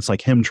Toot, and it's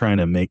like him trying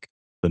to make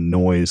the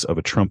noise of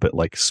a trumpet,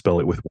 like spell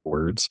it with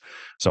words.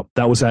 So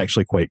that was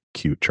actually quite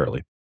cute,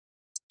 Charlie.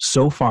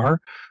 So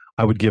far,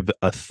 I would give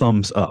a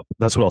thumbs up.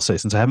 That's what I'll say.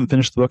 Since I haven't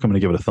finished the book, I'm going to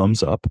give it a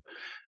thumbs up.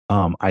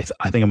 I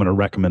think I'm going to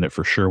recommend it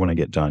for sure when I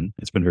get done.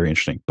 It's been very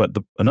interesting. But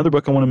another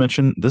book I want to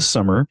mention this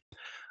summer,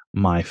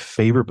 my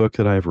favorite book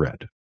that I've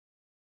read,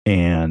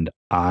 and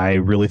I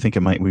really think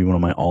it might be one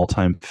of my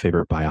all-time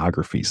favorite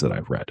biographies that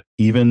I've read.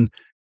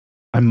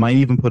 I might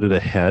even put it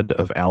ahead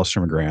of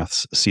Alistair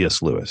McGrath's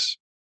C.S. Lewis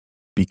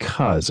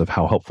because of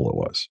how helpful it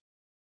was,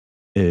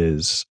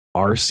 is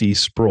R.C.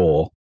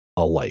 Sproul,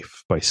 A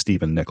Life by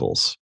Stephen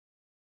Nichols.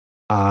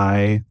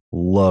 I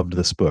loved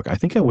this book. I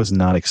think I was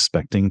not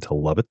expecting to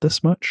love it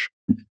this much.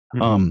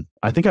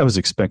 I think I was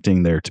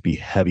expecting there to be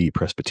heavy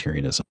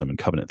Presbyterianism and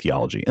covenant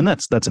theology. And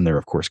that's in there,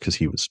 of course, because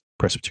he was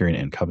Presbyterian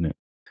and covenant.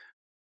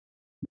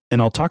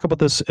 And I'll talk about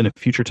this in a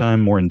future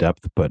time more in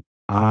depth, but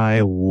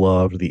I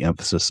loved the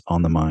emphasis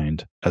on the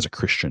mind as a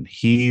Christian.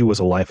 He was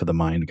a life of the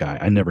mind guy.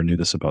 I never knew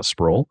this about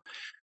Sproul.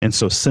 And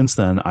so since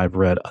then, I've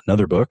read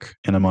another book,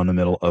 and I'm on the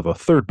middle of a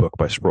third book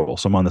by Sproul.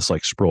 So I'm on this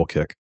like Sproul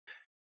kick.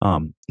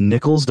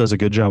 Nichols does a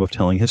good job of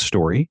telling his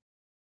story.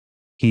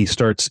 He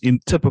starts in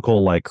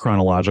typical like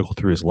chronological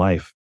through his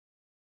life,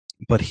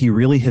 but he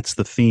really hits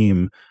the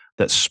theme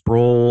that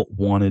Sproul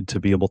wanted to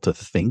be able to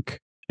think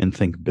and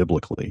think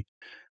biblically,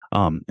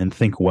 and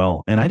think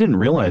well. And I didn't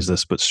realize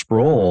this, but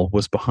Sproul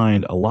was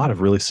behind a lot of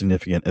really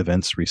significant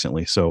events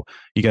recently. So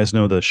you guys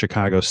know the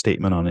Chicago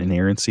Statement on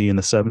Inerrancy in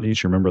the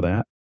 70s. You remember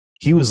that?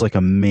 He was like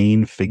a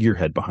main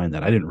figurehead behind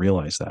that. I didn't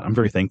realize that. I'm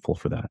very thankful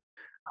for that.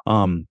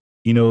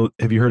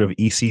 Have you heard of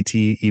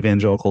ECT,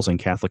 Evangelicals and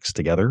Catholics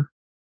Together?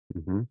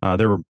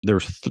 Mm-hmm. There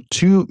was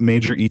two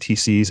major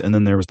ETCs, and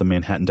then there was the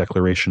Manhattan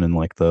Declaration in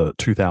like the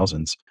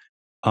 2000s.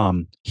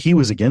 He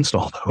was against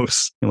all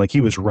those, and like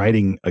he was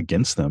writing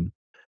against them.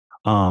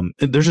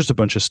 There's just a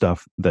bunch of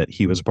stuff that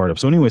he was a part of.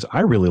 So, anyways,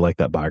 I really like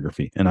that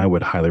biography, and I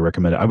would highly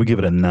recommend it. I would give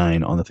it a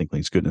 9 on the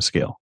Thinklings Goodness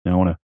scale. And I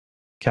want to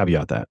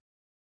caveat that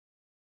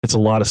it's a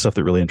lot of stuff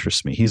that really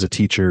interests me. He's a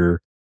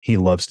teacher. He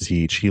loves to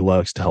teach. He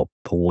loves to help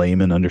the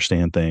layman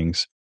understand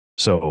things.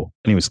 So,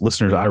 anyways,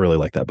 listeners, I really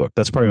like that book.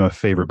 That's probably my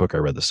favorite book I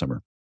read this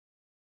summer.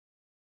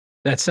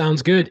 That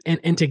sounds good.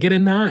 And to get a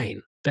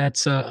 9,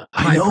 that's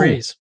high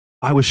praise.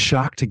 I was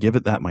shocked to give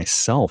it that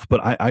myself,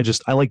 but I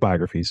like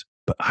biographies,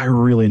 but I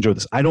really enjoyed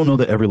this. I don't know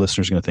that every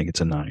listener is going to think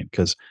it's a 9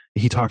 because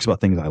he talks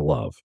about things I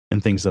love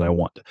and things that I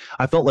want.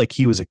 I felt like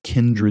he was a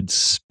kindred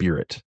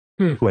spirit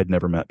who I'd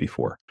never met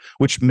before,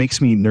 which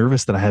makes me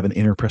nervous that I have an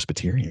inner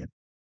Presbyterian.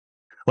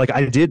 Like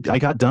I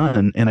got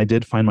done and I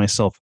did find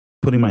myself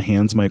putting my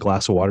hands in my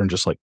glass of water and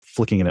just like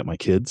flicking it at my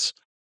kids.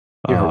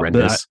 You're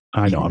horrendous.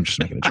 I know, I'm just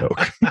making a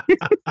joke.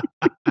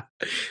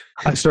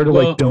 I started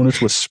like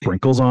donuts with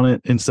sprinkles on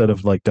it instead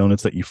of like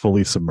donuts that you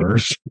fully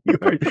submerge.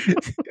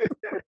 The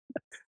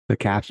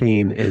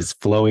caffeine is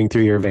flowing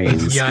through your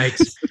veins.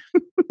 Yikes.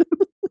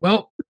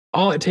 Well,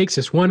 all it takes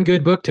is one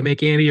good book to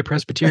make Andy a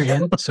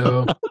Presbyterian.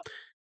 So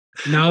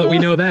now that we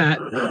know that,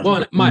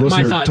 well, my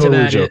thought totally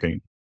to that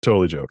joking.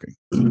 Totally joking.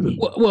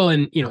 Well,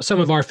 and some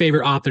of our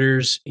favorite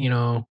authors,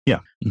 yeah,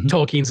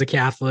 Tolkien's a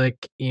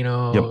Catholic,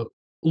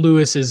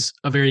 Lewis is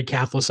a very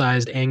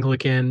Catholicized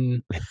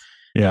Anglican.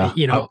 Yeah,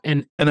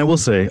 and I will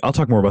say, I'll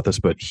talk more about this,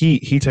 but he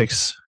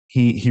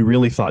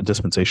really thought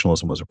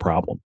dispensationalism was a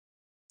problem,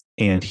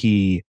 and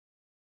he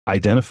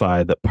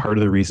identified that part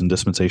of the reason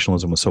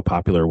dispensationalism was so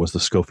popular was the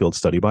Scofield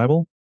Study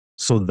Bible.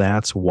 So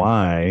that's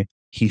why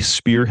he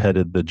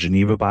spearheaded the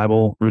Geneva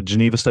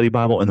Study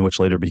Bible, and which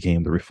later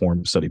became the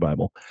Reformed Study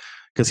Bible,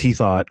 because he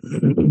thought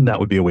that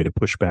would be a way to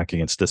push back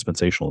against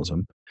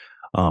dispensationalism.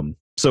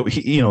 So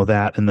he,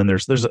 that, and then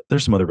there's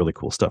some other really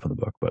cool stuff in the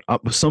book. But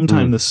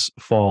sometime this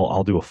fall,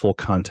 I'll do a full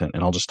content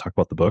and I'll just talk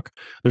about the book.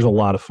 There's a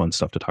lot of fun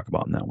stuff to talk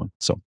about in that one.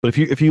 So, but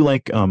if you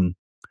like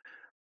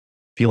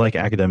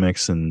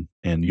academics and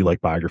you like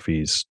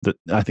biographies,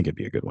 I think it'd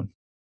be a good one.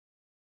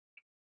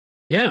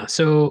 Yeah.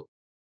 So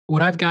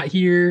what I've got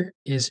here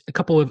is a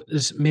couple of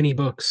mini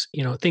books,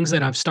 things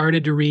that I've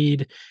started to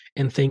read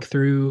and think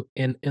through.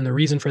 And the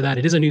reason for that,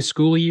 it is a new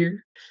school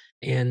year.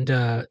 And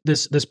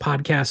this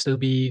podcast will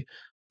be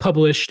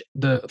published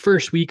the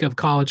first week of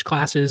college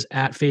classes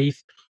at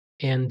Faith.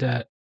 And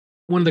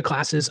one of the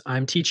classes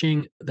I'm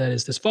teaching that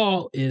is this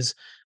fall is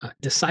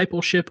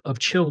discipleship of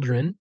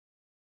children.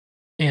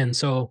 And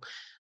so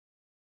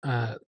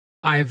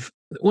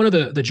one of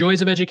the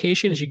joys of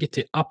education is you get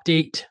to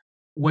update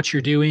what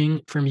you're doing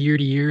from year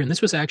to year. And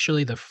this was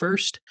actually the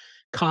first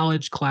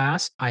college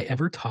class I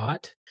ever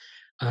taught,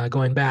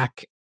 going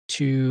back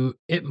to,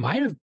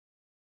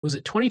 was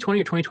it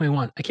 2020 or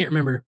 2021? I can't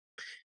remember.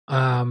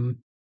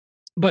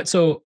 But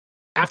so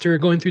after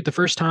going through it the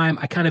first time,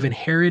 I kind of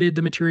inherited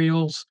the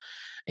materials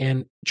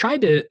and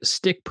tried to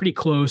stick pretty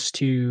close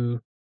to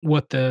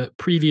what the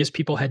previous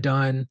people had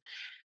done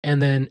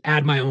and then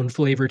add my own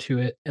flavor to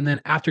it. And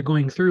then after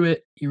going through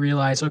it, you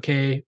realize,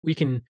 okay, we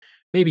can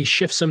maybe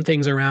shift some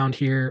things around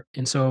here.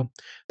 And so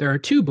there are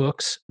 2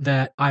 books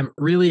that I'm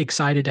really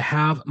excited to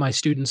have my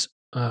students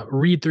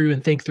read through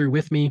and think through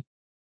with me.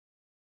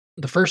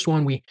 The first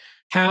one we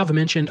have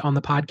mentioned on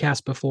the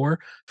podcast before.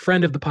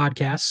 Friend of the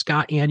podcast,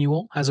 Scott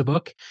Annual, has a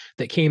book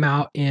that came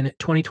out in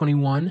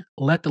 2021,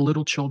 Let the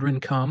Little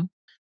Children Come,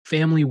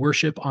 Family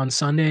Worship on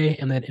Sunday,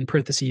 and then in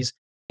parentheses,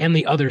 and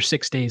the other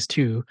 6 days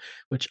too,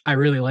 which I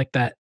really like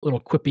that little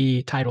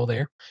quippy title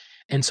there.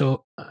 And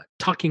so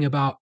talking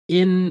about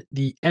in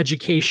the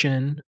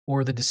education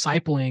or the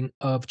discipling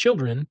of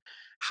children,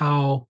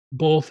 how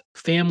both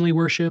family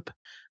worship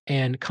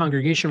and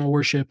congregational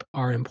worship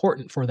are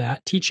important for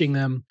that, teaching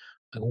them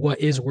what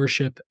is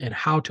worship and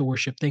how to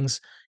worship,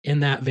 things in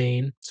that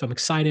vein. So I'm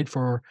excited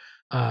for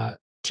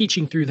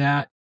teaching through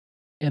that.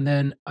 And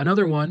then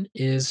another one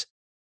is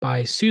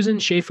by Susan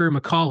Schaefer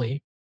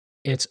Macaulay.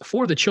 It's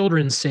For the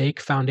Children's Sake,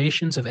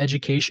 Foundations of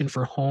Education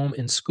for Home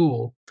and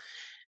School.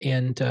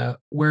 And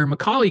where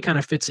Macaulay kind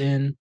of fits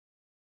in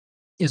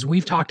is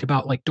we've talked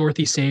about like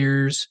Dorothy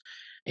Sayers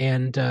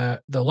and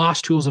the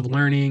lost tools of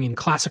learning and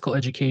classical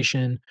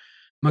education.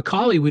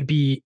 Macaulay would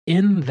be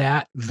in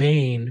that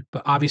vein,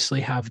 but obviously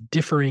have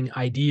differing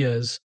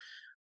ideas.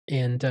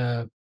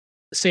 And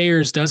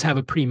Sayers does have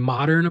a pretty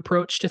modern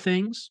approach to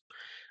things,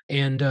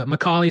 and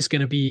Macaulay's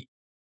going to be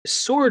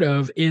sort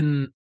of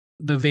in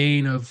the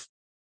vein of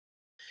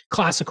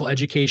classical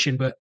education,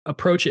 but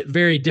approach it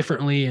very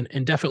differently,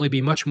 and definitely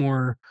be much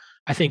more,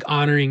 I think,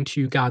 honoring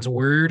to God's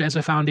word as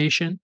a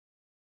foundation.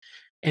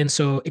 And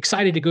so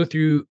excited to go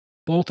through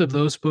both of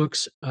those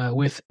books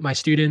with my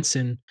students.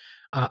 And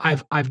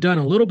I've done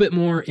a little bit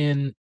more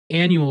in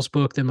Annual's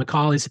book than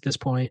Macaulay's at this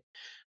point.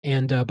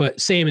 And but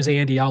same as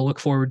Andy, I'll look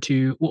forward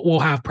to. We'll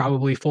have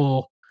probably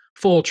full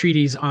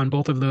treaties on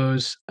both of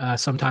those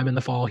sometime in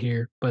the fall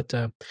here. But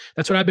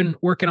that's what I've been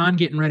working on,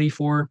 getting ready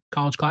for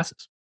college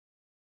classes.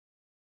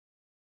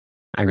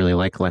 I really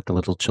like Let the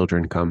Little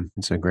Children Come.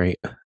 It's a great,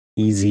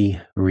 easy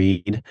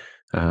read,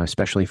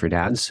 especially for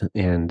dads.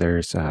 And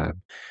there's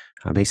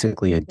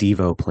basically a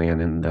Devo plan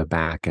in the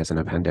back as an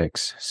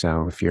appendix.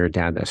 So if you're a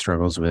dad that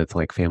struggles with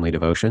like family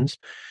devotions,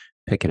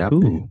 pick it up.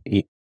 And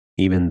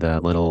even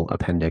the little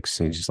appendix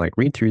is just like,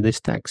 read through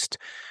this text.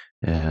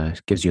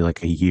 It gives you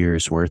like a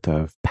year's worth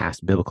of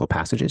past biblical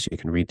passages you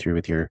can read through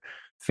with your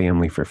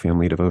family for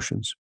family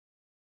devotions.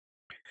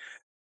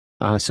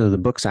 So the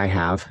books I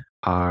have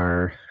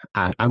are,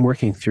 I'm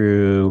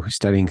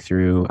studying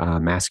through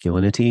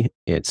masculinity.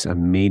 It's a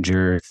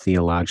major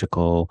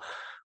theological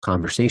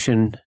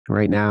conversation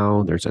right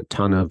now. There's a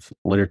ton of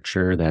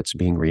literature that's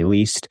being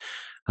released.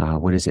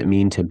 What does it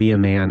mean to be a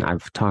man?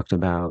 I've talked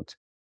about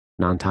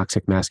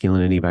Non-Toxic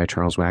Masculinity by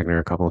Charles Wagner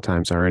a couple of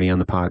times already on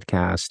the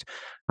podcast.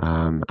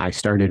 I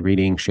started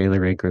reading Shayla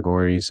Ray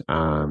Gregory's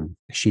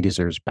She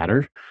Deserves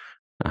Better,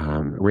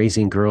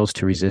 Raising Girls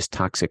to Resist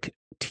Toxic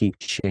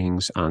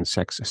Teachings on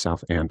Sex,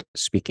 Self, and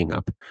Speaking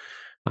Up.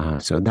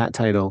 So that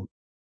title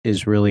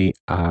is really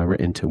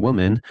written to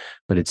women,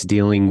 but it's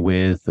dealing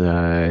with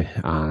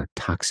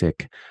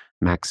toxic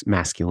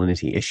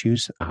masculinity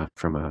issues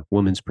from a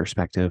woman's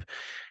perspective.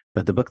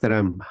 But the book that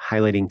I'm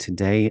highlighting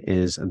today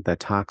is The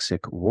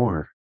Toxic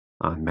War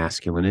on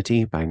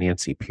Masculinity by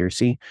Nancy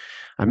Pearcey.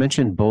 I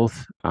mentioned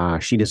both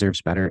She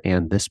Deserves Better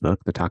and this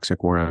book, The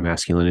Toxic War on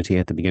Masculinity,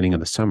 at the beginning of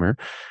the summer.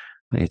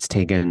 It's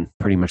taken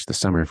pretty much the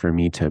summer for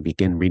me to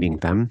begin reading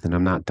them, and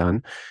I'm not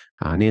done.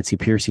 Nancy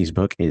Pearcey's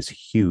book is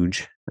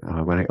huge.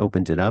 When I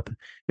opened it up,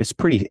 it's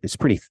pretty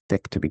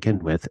thick to begin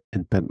with,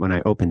 but when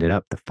I opened it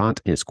up, the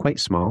font is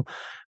quite small,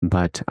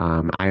 but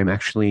I am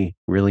actually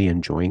really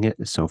enjoying it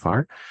so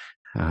far.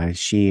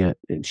 She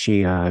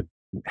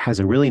has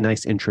a really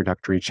nice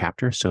introductory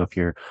chapter. So if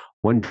you're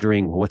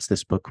wondering, well, what's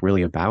this book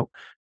really about?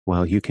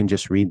 Well, you can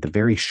just read the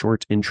very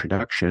short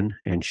introduction,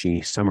 and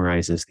she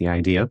summarizes the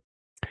idea.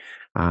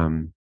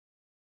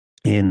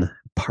 In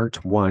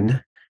part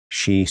 1,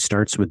 she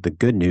starts with the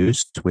good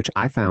news, which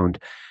I found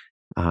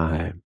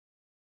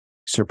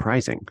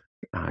surprising.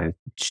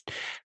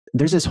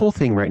 There's this whole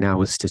thing right now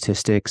with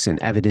statistics and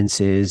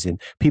evidences,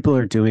 and people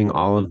are doing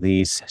all of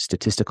these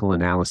statistical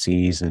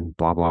analyses and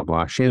blah, blah,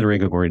 blah. Shayla Ray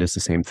Gregory does the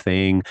same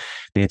thing.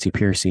 Nancy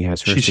Pearcey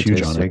has her She's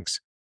statistics. huge on it.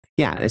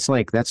 Yeah, it's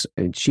like her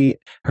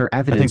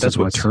evidence. I think that's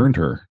what turned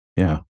her.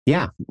 Yeah.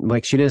 Yeah.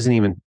 Like she doesn't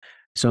even.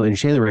 So in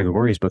Shayla Ray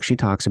Gregory's book, she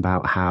talks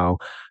about how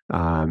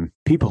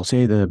people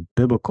say the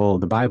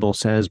Bible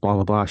says blah,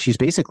 blah, blah. She's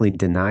basically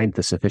denied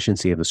the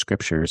sufficiency of the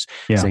scriptures,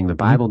 saying the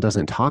Bible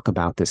doesn't talk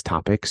about this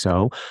topic.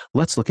 So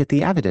let's look at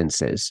the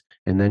evidences.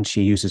 And then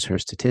she uses her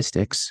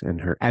statistics and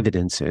her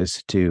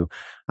evidences to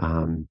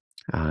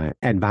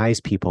advise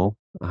people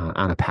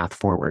on a path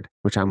forward,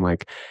 which I'm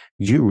like,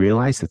 do you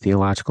realize the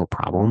theological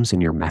problems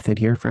in your method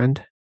here,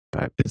 friend?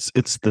 But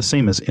it's the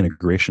same as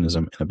integrationism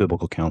in a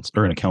biblical counsel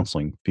or in a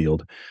counseling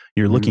field.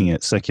 You're looking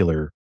at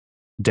secular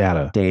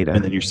data,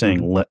 and then you're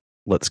saying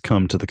let's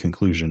come to the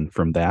conclusion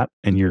from that,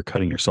 and you're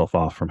cutting yourself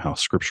off from how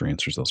Scripture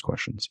answers those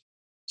questions.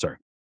 Sorry.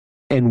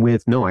 And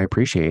I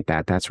appreciate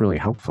that. That's really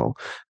helpful.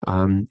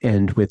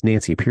 And with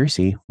Nancy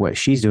Pearcey, what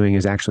she's doing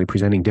is actually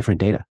presenting different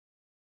data.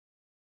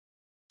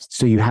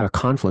 So you have a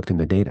conflict in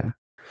the data.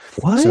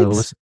 What? So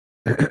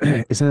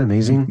isn't that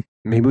amazing?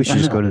 Maybe we should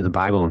just go to the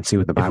Bible and see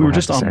what the Bible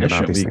has to say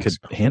about these things.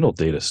 We could handle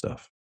data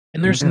stuff.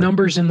 And there's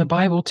numbers in the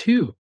Bible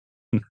too.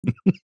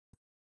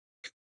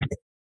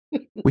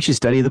 We should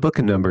study the book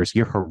of Numbers.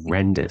 You're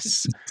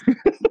horrendous.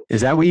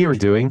 Is that what you were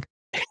doing?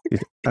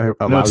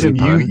 No, Tim,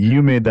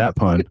 you made that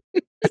pun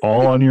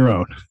all on your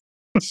own.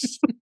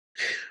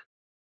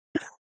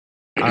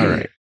 All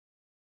right.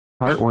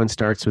 Part 1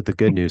 starts with the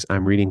good news.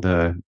 I'm reading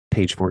the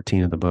page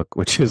 14 of the book,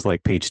 which is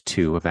like page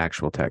 2 of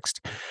actual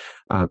text.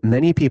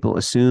 Many people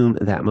assume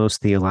that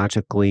most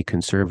theologically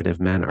conservative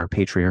men are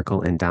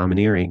patriarchal and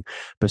domineering,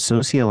 but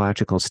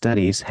sociological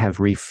studies have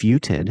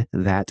refuted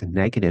that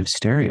negative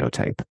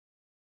stereotype,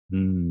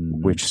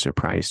 which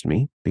surprised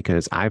me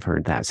because I've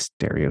heard that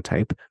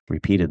stereotype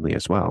repeatedly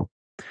as well.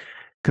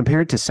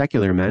 Compared to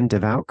secular men,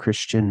 devout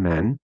Christian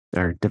men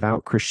or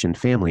devout Christian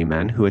family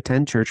men who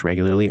attend church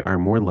regularly are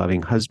more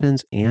loving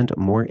husbands and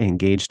more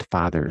engaged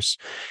fathers.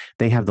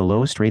 They have the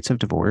lowest rates of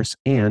divorce,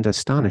 and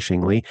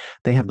astonishingly,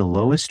 they have the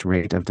lowest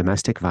rate of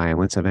domestic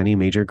violence of any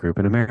major group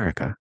in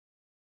America.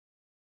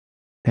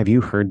 Have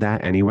you heard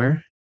that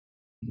anywhere?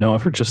 No,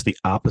 I've heard just the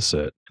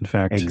opposite. In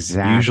fact,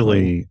 Exactly.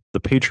 usually the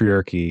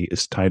patriarchy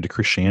is tied to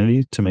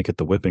Christianity to make it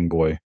the whipping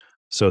boy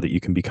so that you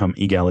can become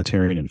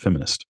egalitarian and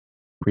feminist.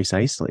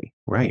 Precisely.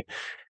 Right.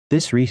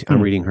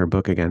 I'm reading her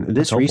book again.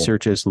 This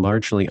research is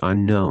largely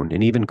unknown,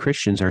 and even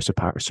Christians are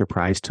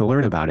surprised to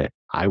learn about it.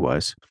 I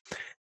was.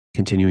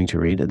 Continuing to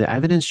read, the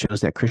evidence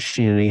shows that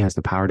Christianity has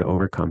the power to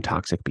overcome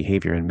toxic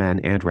behavior in men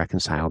and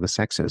reconcile the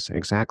sexes.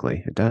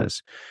 Exactly, it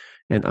does.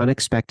 An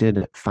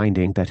unexpected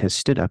finding that has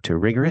stood up to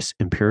rigorous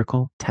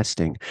empirical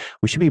testing.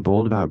 We should be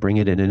bold about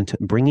bringing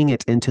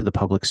it into the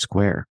public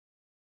square.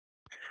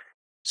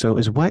 So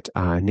is what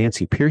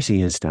Nancy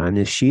Pearcey has done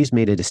is she's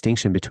made a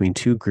distinction between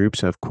two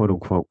groups of quote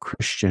unquote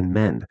Christian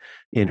men.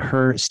 In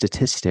her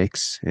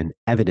statistics and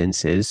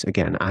evidences,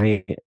 again,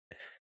 I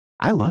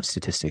love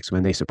statistics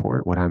when they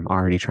support what I'm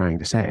already trying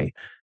to say.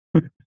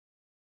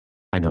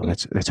 I know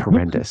that's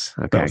horrendous.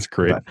 Okay, that's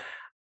great.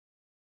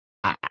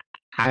 But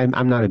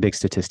I'm not a big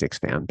statistics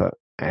fan, but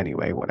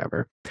anyway,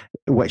 whatever.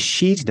 What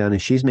she's done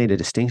is she's made a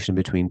distinction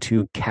between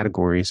two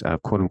categories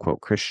of quote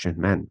unquote Christian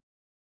men.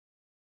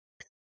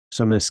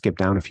 So I'm going to skip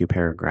down a few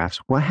paragraphs.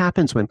 What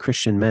happens when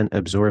Christian men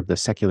absorb the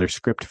secular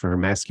script for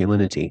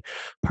masculinity?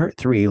 Part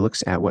 3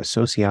 looks at what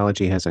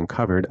sociology has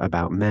uncovered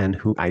about men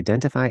who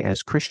identify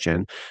as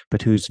Christian,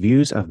 but whose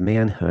views of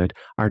manhood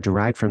are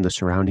derived from the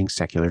surrounding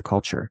secular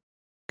culture.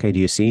 Okay, do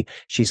you see?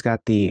 She's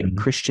got the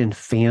Christian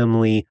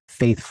family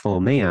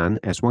faithful man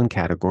as one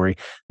category.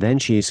 Then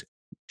she's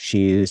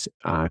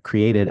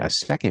created a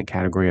second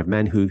category of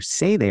men who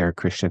say they are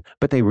Christian,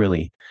 but they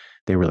really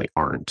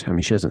aren't. I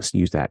mean, she doesn't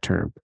use that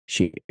term.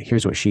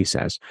 Here's what she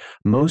says.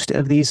 Most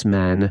of these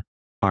men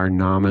are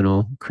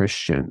nominal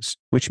Christians,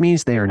 which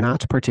means they are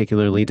not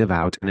particularly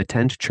devout and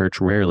attend church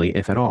rarely,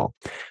 if at all.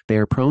 They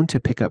are prone to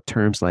pick up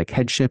terms like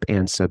headship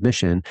and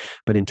submission,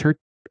 but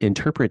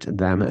interpret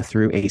them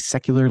through a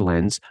secular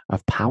lens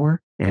of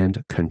power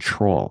and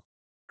control.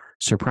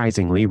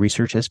 Surprisingly,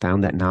 research has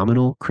found that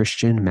nominal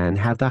Christian men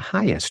have the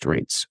highest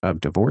rates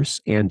of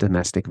divorce and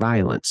domestic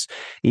violence,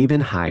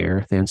 even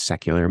higher than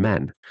secular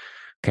men.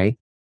 Okay.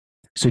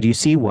 So do you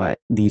see what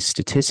these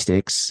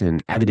statistics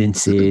and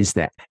evidence is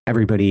that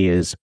everybody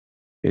is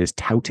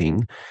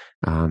touting?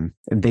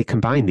 They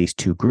combine these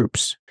two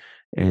groups.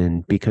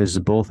 And because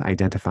both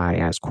identify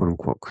as quote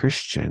unquote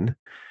Christian,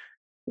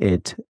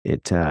 it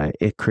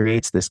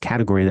creates this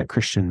category that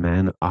Christian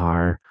men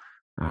are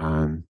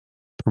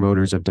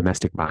promoters of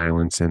domestic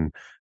violence and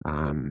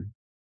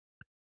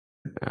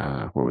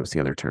what was the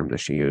other term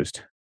that she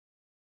used?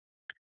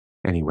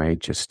 Anyway,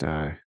 just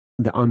the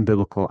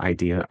unbiblical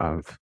idea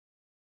of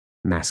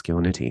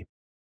masculinity.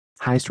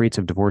 Highest rates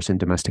of divorce and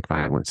domestic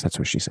violence. That's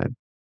what she said.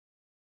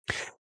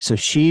 So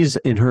she's,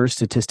 in her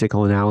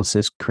statistical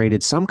analysis,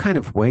 created some kind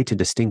of way to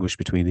distinguish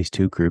between these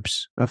two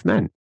groups of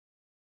men.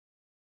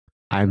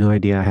 I have no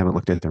idea. I haven't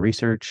looked at the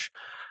research.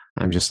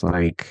 I'm just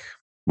like,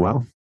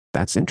 well,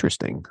 that's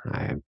interesting.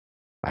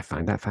 I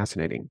find that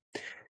fascinating.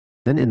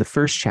 Then in the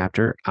first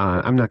chapter,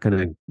 I'm not going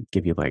to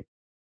give you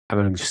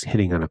I'm just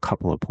hitting on a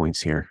couple of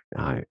points here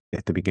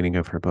at the beginning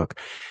of her book.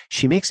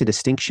 She makes a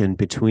distinction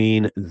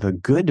between the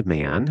good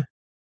man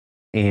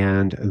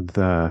and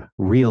the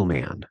real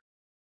man.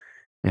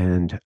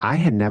 And I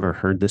had never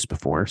heard this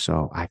before,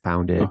 so I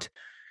found it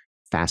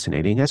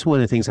fascinating. That's one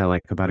of the things I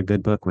like about a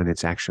good book, when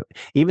it's actually,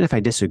 even if I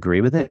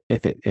disagree with it,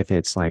 if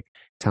it's like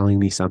telling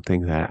me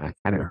something that I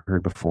hadn't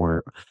heard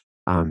before,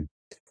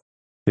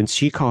 then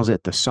she calls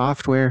it the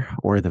software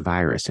or the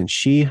virus. And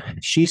she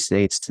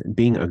states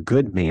being a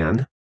good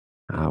man.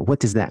 What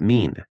does that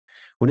mean?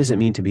 What does it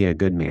mean to be a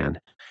good man?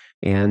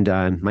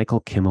 And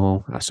Michael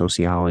Kimmel, a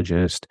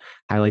sociologist,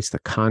 highlights the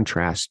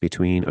contrast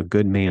between a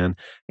good man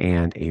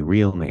and a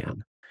real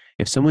man.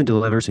 If someone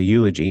delivers a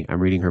eulogy,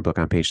 I'm reading her book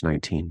on page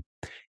 19.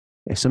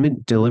 If someone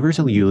delivers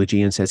a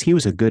eulogy and says he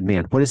was a good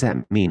man, what does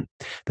that mean?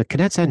 The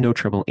cadets had no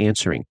trouble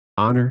answering.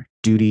 Honor,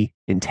 duty,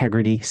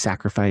 integrity,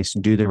 sacrifice,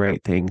 do the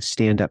right thing,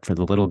 stand up for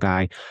the little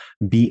guy,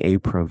 be a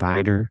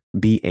provider,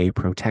 be a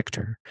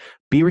protector,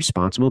 be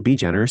responsible, be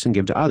generous, and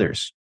give to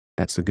others.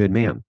 That's the good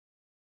man.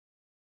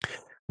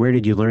 Where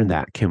did you learn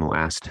that? Kimmel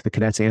asked. The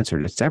cadets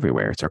answered, it's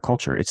everywhere. It's our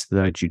culture. It's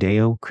the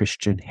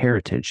Judeo-Christian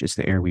heritage. It's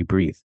the air we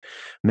breathe.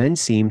 Men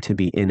seem to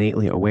be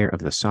innately aware of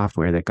the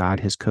software that God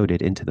has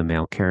coded into the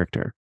male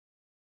character.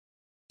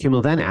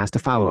 Kimmel then asked a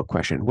follow-up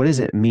question. What does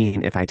it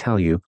mean if I tell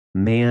you,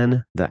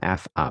 man the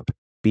F up,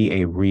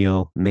 be a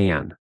real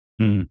man?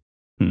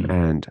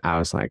 And I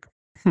was like,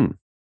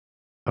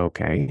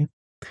 okay.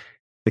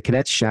 The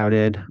cadets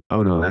shouted,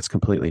 oh no, that's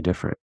completely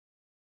different,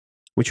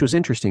 which was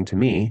interesting to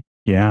me.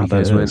 Yeah,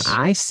 because when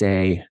I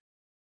say,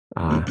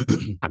 I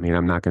mean,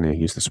 I'm not going to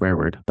use the swear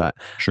word, but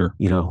sure,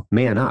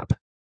 man up.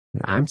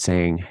 I'm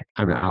saying,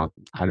 I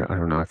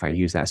don't know if I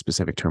use that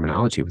specific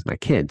terminology with my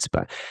kids,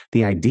 but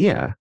the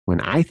idea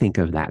when I think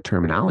of that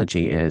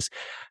terminology is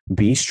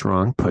be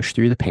strong, push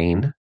through the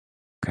pain.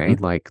 Okay.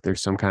 Like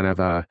there's some kind of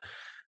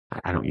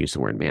I don't use the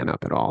word man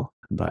up at all,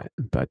 but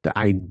the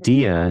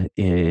idea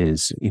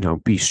is,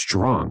 be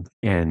strong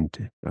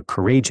and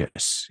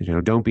courageous,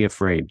 don't be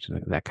afraid,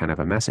 that kind of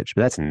a message.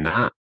 But that's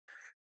not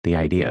the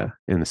idea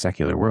in the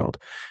secular world.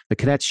 The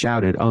cadets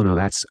shouted, oh no,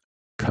 that's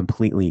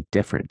completely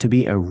different. To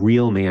be a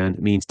real man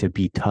means to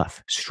be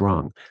tough,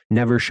 strong,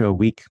 never show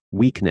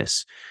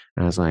weakness.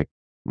 And I was like,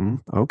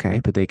 okay,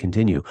 but they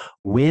continue.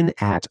 Win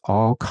at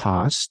all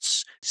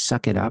costs,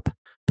 suck it up,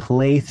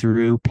 play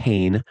through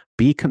pain,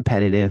 be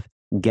competitive,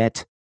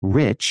 get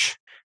rich,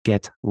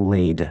 get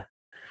laid.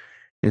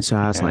 And so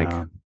I was like,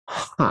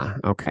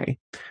 okay.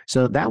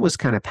 So that was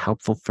kind of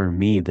helpful for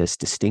me, this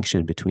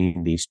distinction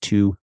between these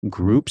two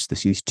groups,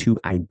 these two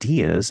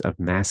ideas of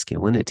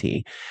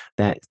masculinity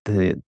that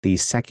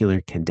these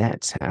secular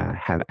cadets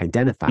have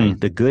identified,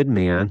 the good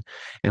man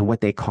and what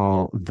they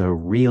call the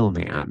real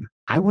man.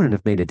 I wouldn't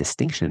have made a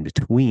distinction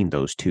between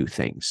those two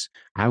things.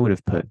 I would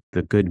have put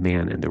the good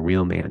man and the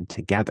real man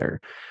together.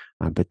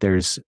 But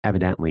there's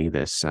evidently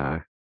this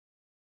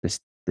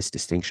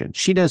distinction.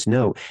 She does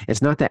know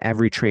it's not that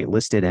every trait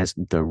listed as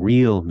the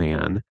real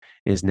man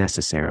is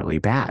necessarily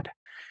bad.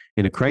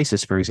 In a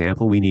crisis, for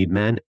example, we need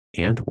men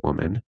and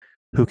women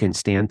who can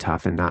stand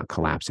tough and not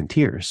collapse in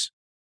tears.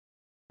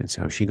 And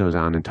so she goes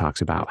on and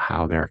talks about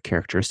how there are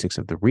characteristics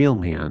of the real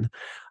man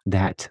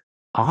that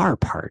are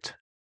part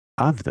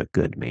of the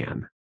good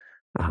man.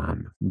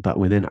 But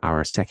within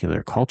our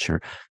secular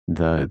culture,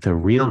 the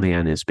real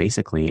man is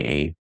basically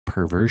a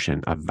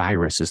perversion. A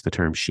virus is the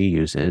term she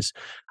uses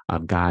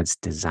of God's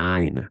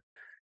design.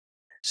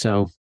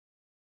 So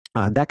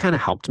that kind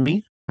of helped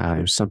me.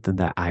 It was something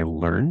that I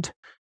learned,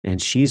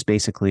 and she's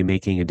basically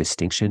making a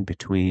distinction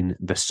between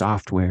the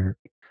software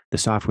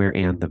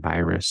and the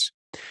virus.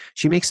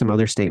 She makes some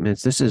other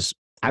statements.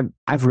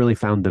 I've really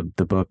found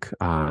the book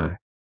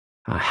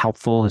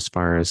helpful as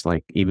far as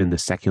like even the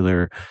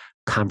secular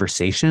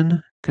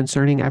conversation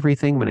concerning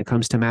everything when it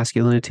comes to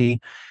masculinity.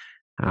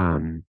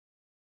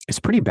 It's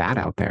pretty bad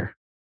out there.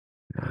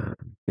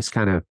 It's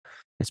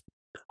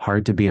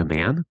hard to be a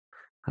man.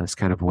 That's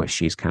kind of what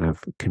she's kind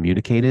of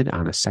communicated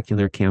on a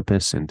secular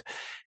campus and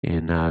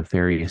in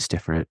various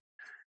different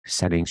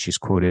settings. She's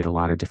quoted a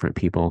lot of different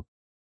people.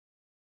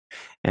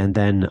 And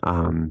then,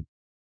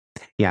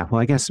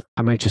 I guess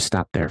I might just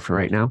stop there for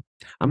right now.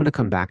 I'm going to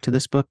come back to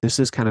this book. This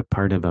is kind of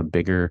part of a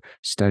bigger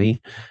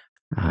study.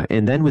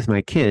 And then with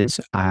my kids,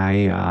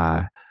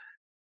 I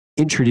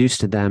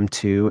introduced them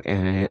to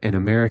an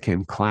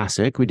American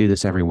classic. We do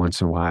this every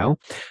once in a while,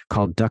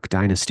 called Duck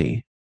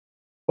Dynasty.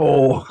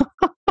 Oh,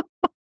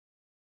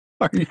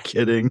 are you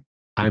kidding?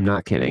 I'm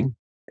not kidding.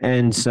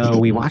 And so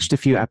we watched a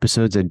few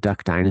episodes of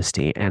Duck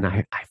Dynasty, and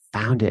I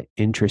found it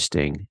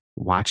interesting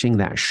watching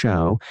that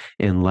show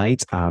in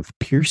light of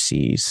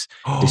Piercy's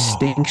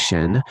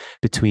distinction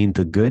between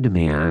the good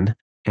man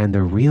and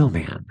the real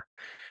man.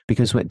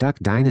 Because what Duck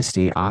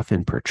Dynasty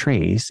often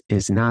portrays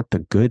is not the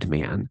good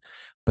man,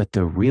 but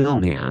the real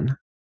man.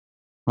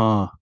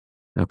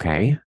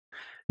 Okay.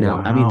 Now,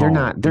 wow. I mean, they're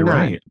not,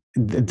 right.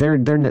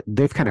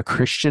 they've kind of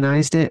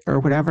Christianized it or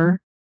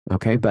whatever.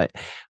 Okay. But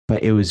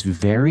it was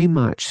very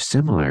much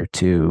similar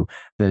to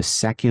the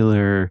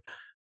secular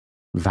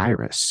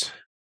virus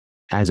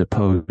as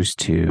opposed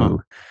to,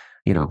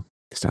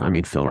 so, I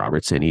mean, Phil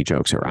Robertson, he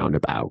jokes around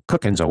about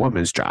cooking's a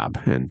woman's job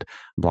and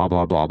blah,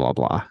 blah, blah, blah,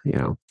 blah.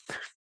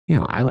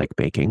 I like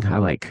baking. I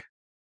like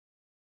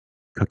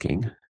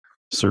cooking.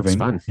 Serving,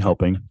 fun.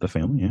 Helping the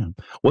family. Yeah.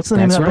 What's the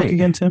name of that book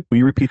again, Tim? Will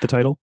you repeat the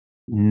title?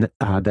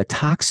 The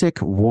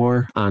Toxic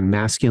War on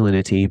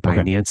Masculinity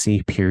by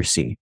Nancy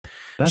Piercy.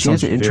 That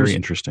sounds very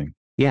interesting.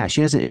 Yeah,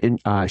 she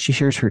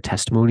shares her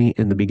testimony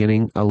in the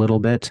beginning a little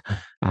bit,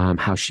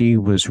 how she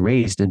was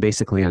raised in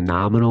basically a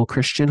nominal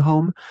Christian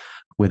home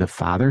with a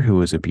father who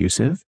was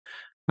abusive,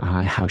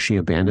 how she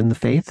abandoned the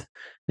faith,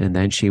 and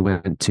then she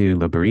went to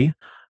L'Abri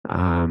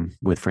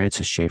with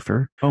Francis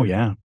Schaeffer. Oh,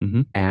 yeah.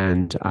 Mm-hmm.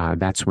 And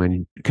that's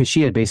when, because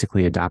she had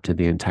basically adopted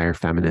the entire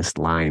feminist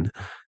line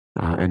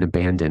and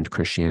abandoned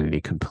Christianity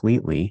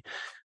completely.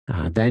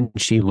 Then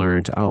she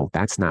learned,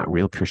 that's not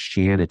real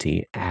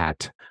Christianity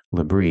at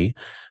L'Abri.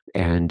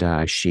 And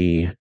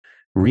she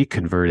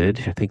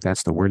reconverted, I think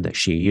that's the word that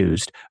she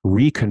used,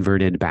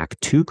 reconverted back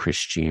to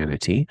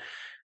Christianity.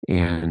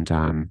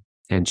 And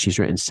she's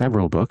written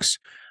several books,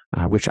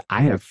 which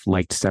I have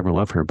liked several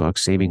of her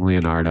books. Saving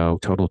Leonardo,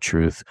 Total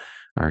Truth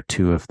are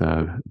two of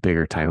the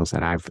bigger titles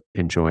that I've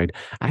enjoyed.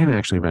 I haven't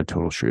actually read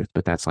Total Truth,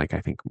 but that's I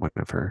think one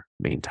of her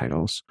main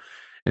titles.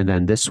 And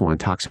then this one,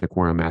 Toxic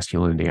War on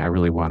Masculinity, I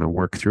really want to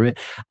work through it.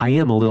 I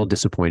am a little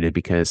disappointed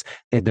because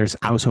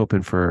I was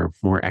hoping for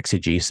more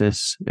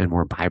exegesis and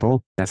more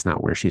Bible. That's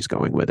not where she's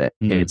going with it.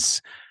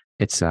 It's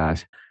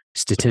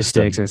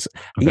statistics.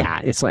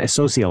 It's like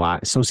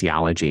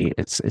sociology.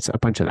 It's a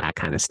bunch of that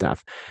kind of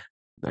stuff.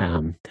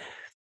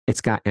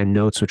 It's got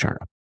endnotes, which are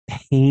a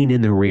pain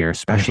in the rear,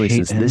 especially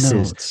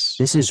since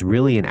this is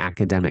really an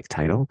academic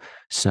title.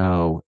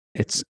 So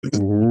it's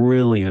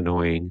really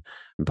annoying,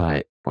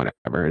 but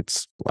whatever.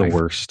 It's The life.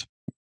 worst.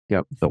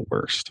 Yep. The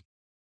worst. So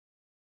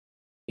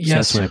Yes,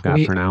 that's what I've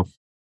got for now.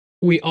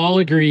 we all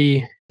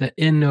agree that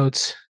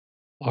endnotes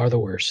are the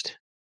worst.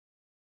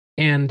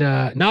 And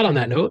not on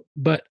that note,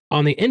 but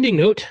on the ending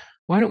note,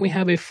 why don't we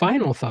have a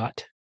final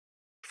thought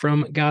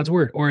from God's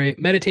word, or a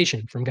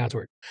meditation from God's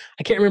word?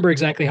 I can't remember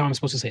exactly how I'm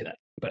supposed to say that,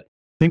 but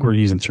I think we're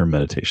using the term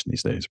meditation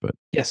these days, but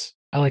yes,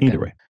 I like either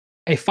that. way.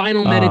 A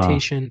final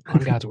meditation on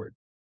God's word.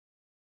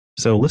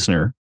 So,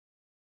 listener,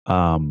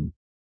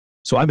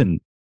 so I've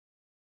been,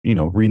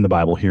 reading the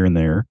Bible here and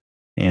there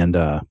and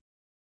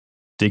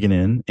digging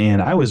in,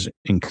 and I was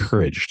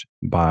encouraged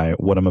by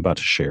what I'm about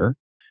to share.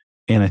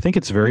 And I think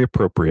it's very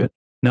appropriate.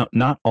 Now,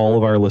 not all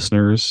of our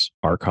listeners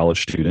are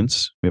college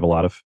students. We have a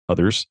lot of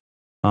others.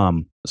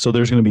 So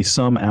there's going to be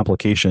some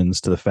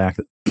applications to the fact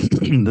that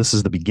this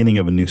is the beginning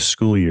of a new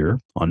school year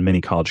on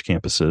many college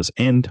campuses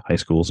and high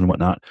schools and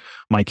whatnot.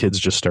 My kids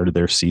just started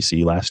their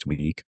CC last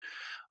week.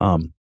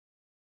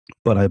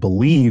 But I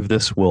believe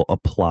this will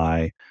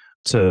apply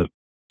to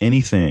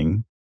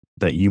anything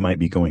that you might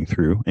be going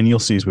through. And you'll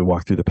see as we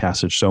walk through the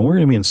passage. So we're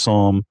going to be in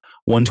Psalm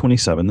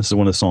 127. This is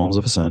one of the Psalms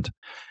of Ascent.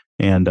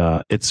 And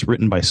it's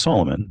written by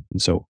Solomon.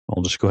 And so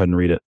I'll just go ahead and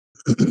read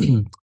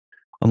it.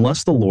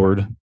 Unless the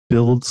Lord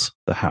builds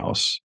the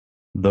house,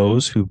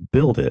 those who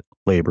build it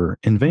labor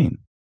in vain.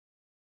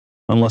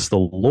 Unless the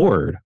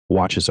Lord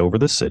watches over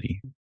the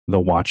city, the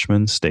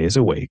watchman stays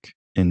awake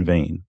in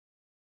vain.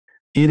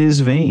 It is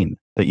vain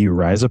that you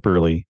rise up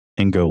early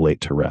and go late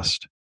to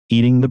rest,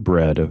 eating the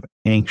bread of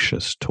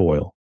anxious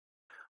toil.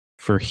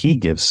 For he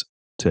gives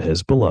to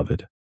his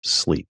beloved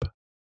sleep.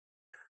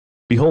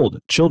 Behold,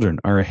 children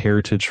are a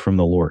heritage from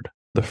the Lord,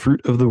 the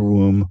fruit of the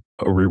womb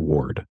a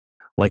reward.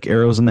 Like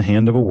arrows in the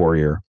hand of a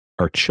warrior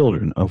are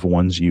children of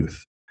one's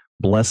youth.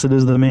 Blessed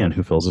is the man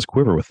who fills his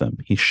quiver with them.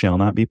 He shall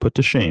not be put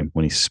to shame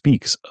when he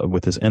speaks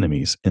with his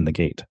enemies in the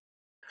gate.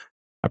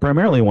 I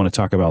primarily want to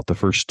talk about the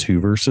first 2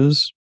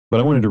 verses, but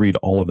I wanted to read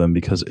all of them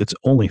because it's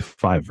only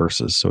 5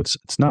 verses, so it's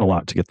not a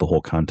lot to get the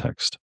whole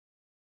context.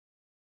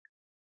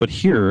 But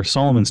here,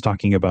 Solomon's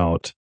talking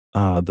about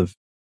the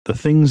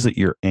things that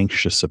you're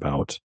anxious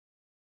about,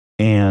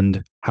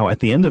 and how at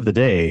the end of the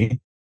day,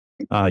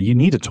 you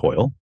need to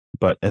toil,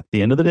 but at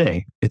the end of the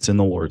day, it's in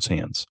the Lord's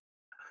hands.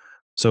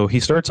 So he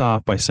starts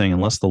off by saying,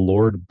 unless the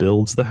Lord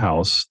builds the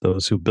house,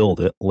 those who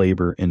build it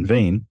labor in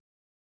vain.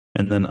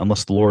 And then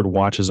unless the Lord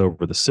watches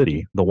over the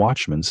city, the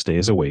watchman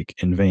stays awake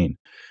in vain.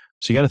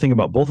 So you got to think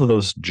about both of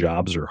those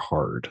jobs are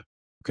hard.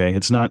 Okay.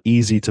 It's not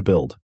easy to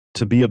build.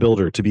 To be a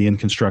builder, to be in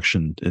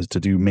construction is to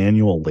do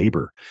manual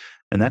labor.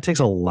 And that takes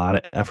a lot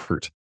of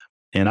effort.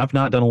 And I've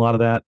not done a lot of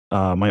that.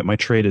 My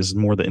trade is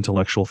more the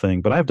intellectual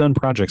thing, but I've done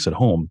projects at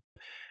home.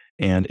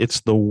 And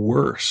it's the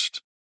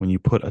worst when you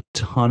put a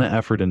ton of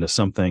effort into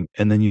something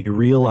and then you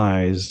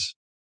realize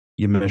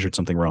you measured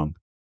something wrong.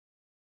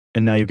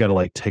 And now you've got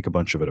to take a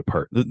bunch of it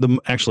apart.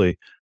 Actually,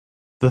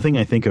 the thing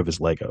I think of is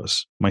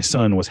Legos. My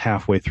son was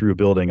halfway through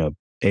building a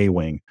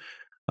A-wing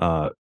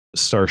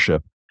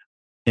starship,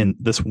 and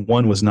this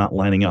one was not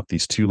lining up,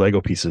 these 2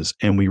 Lego pieces.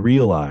 And we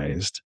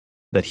realized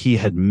that he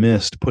had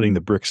missed putting the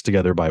bricks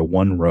together by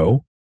 1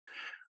 row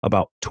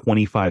about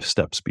 25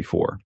 steps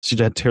before. So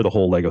you had to tear the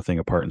whole Lego thing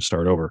apart and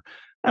start over.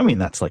 I mean,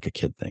 that's like a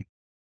kid thing.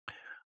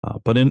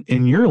 But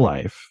in your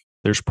life,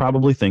 there's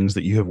probably things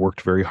that you have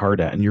worked very hard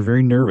at and you're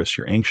very nervous.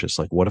 You're anxious.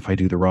 Like, what if I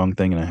do the wrong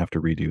thing and I have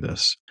to redo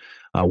this?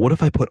 What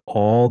if I put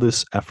all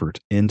this effort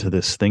into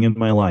this thing in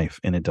my life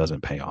and it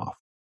doesn't pay off?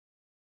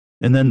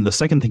 And then the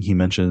second thing he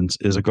mentions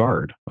is a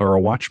guard or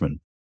a watchman.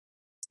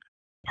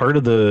 Part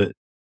of the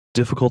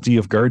difficulty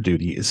of guard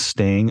duty is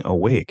staying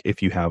awake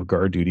if you have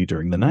guard duty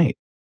during the night.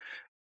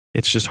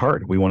 It's just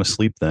hard. We want to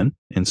sleep then.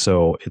 And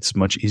so it's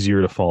much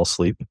easier to fall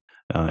asleep.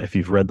 If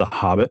you've read The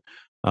Hobbit,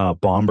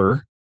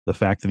 Bomber, the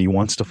fact that he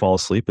wants to fall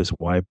asleep is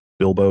why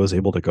Bilbo is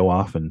able to go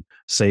off and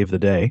save the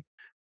day.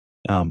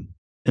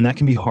 And that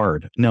can be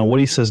hard. Now, what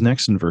he says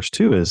next in verse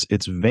 2 is,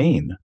 it's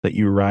vain that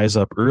you rise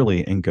up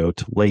early and go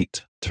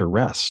late to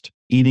rest,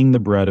 eating the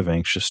bread of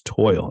anxious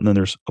toil. And then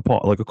there's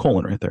a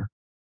colon right there.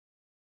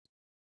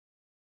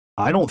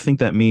 I don't think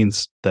that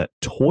means that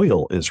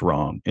toil is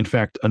wrong. In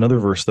fact, another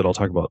verse that I'll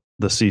talk about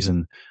this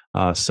season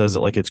says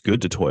that it's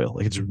good to toil.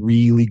 It's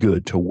really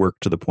good to work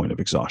to the point of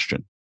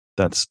exhaustion.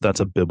 That's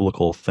a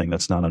biblical thing.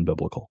 That's not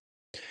unbiblical.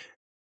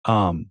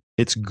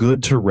 It's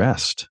good to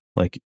rest.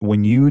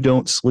 When you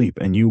don't sleep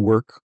and you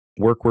work,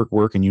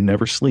 and you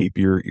never sleep,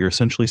 you're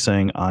essentially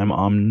saying, I'm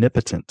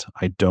omnipotent.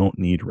 I don't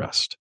need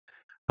rest.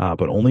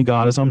 But only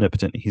God is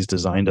omnipotent. He's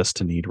designed us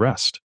to need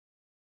rest.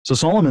 So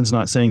Solomon's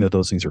not saying that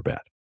those things are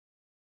bad.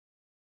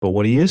 But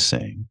what he is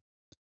saying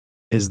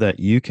is that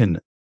you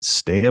can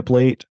stay up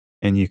late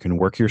and you can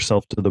work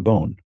yourself to the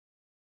bone.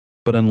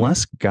 But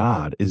unless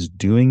God is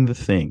doing the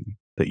thing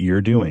that you're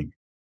doing,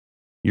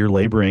 you're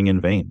laboring in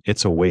vain.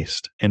 It's a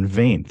waste. And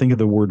vain, think of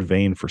the word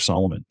vain for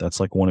Solomon. That's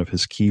one of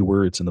his key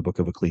words in the book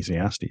of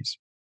Ecclesiastes.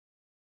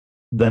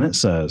 Then it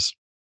says,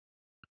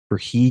 for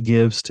he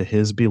gives to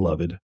his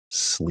beloved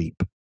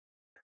sleep.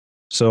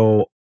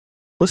 So,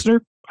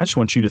 listener, I just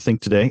want you to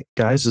think today,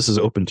 guys, this is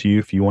open to you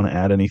if you want to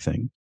add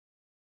anything.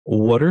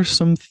 What are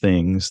some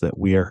things that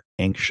we are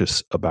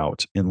anxious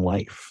about in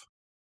life?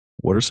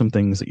 What are some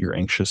things that you're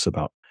anxious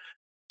about?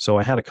 So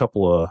I had a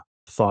couple of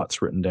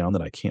thoughts written down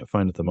that I can't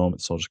find at the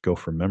moment, so I'll just go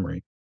from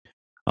memory.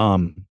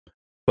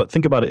 But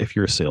think about it if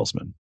you're a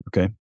salesman,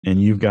 okay?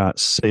 And you've got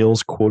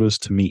sales quotas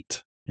to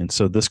meet. And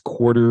so this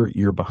quarter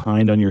you're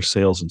behind on your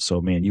sales, and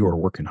so man, you are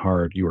working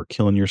hard, you are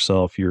killing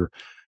yourself, you're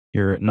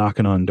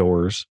knocking on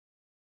doors.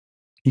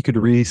 You could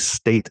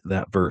restate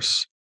that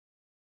verse.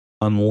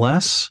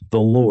 Unless the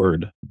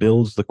Lord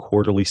builds the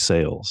quarterly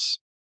sales,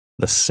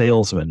 the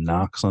salesman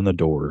knocks on the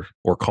door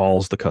or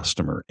calls the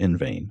customer in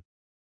vain.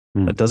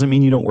 That doesn't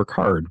mean you don't work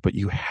hard, but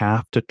you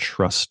have to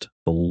trust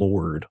the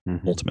Lord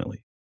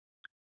ultimately.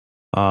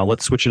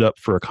 Let's switch it up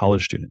for a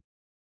college student.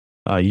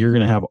 You're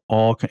going to have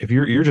if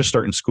you're just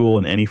starting school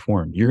in any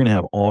form, you're going to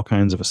have all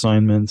kinds of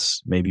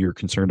assignments. Maybe you're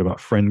concerned about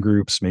friend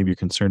groups. Maybe you're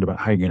concerned about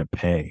how you're going to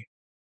pay.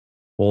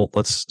 Well,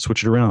 let's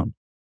switch it around.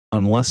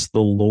 Unless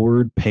the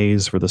Lord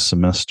pays for the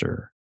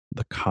semester,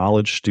 the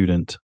college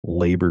student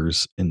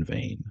labors in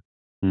vain.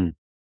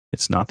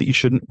 It's not that you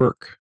shouldn't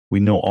work. We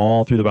know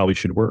all through the Bible you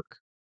should work.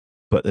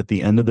 But at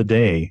the end of the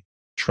day,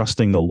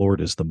 trusting the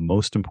Lord is the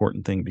most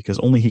important thing because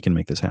only He can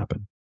make this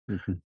happen.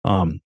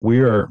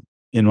 We are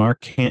in our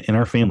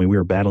family, we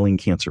are battling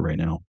cancer right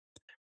now.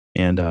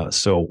 And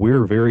so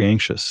we're very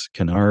anxious.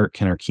 Can our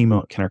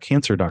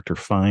cancer doctor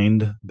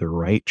find the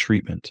right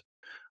treatment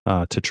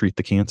to treat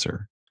the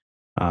cancer?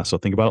 So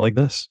think about it like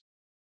this.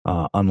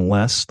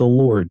 Unless the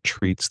Lord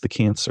treats the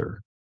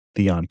cancer,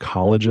 the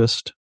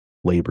oncologist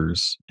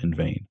labors in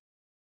vain.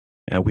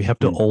 And we have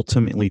to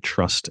ultimately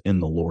trust in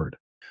the Lord.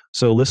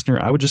 So listener,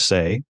 I would just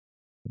say,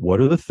 what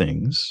are the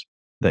things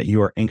that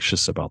you are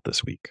anxious about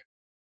this week?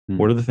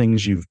 What are the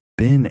things you've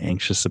been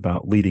anxious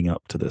about leading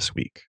up to this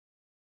week?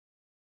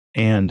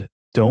 And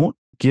don't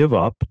give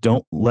up.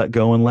 Don't let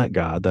go and let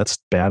God. That's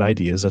bad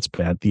ideas. That's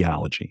bad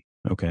theology.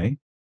 Okay.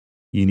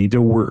 You need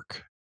to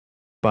work.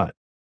 But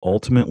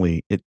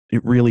ultimately, it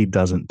really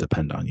doesn't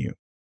depend on you.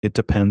 It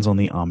depends on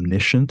the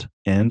omniscient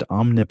and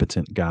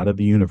omnipotent God of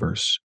the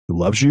universe who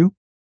loves you,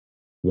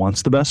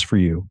 wants the best for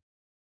you,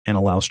 and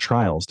allows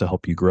trials to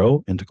help you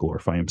grow and to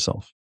glorify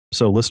Himself.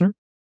 So, listener,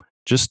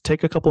 just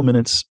take a couple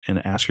minutes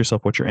and ask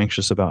yourself what you're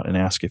anxious about and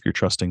ask if you're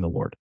trusting the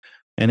Lord.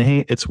 And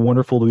hey, it's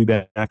wonderful to be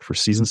back for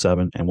season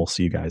 7, and we'll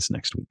see you guys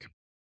next week.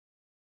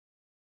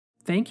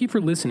 Thank you for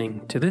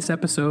listening to this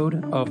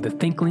episode of the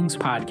Thinklings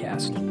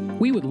podcast.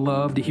 We would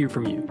love to hear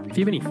from you. If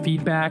you have any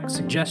feedback,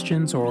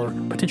 suggestions, or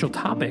potential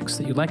topics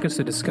that you'd like us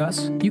to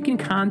discuss, you can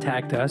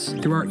contact us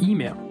through our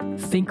email,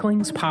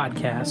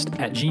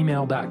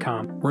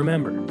 thinklingspodcast@gmail.com.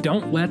 Remember,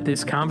 don't let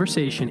this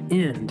conversation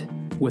end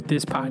with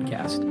this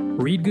podcast.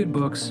 Read good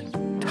books,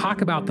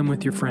 talk about them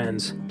with your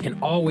friends, and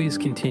always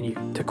continue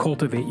to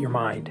cultivate your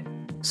mind.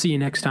 See you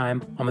next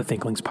time on the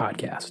Thinklings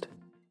podcast.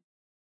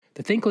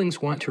 The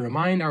Thinklings want to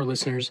remind our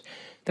listeners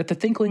that the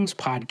Thinklings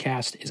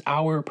podcast is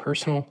our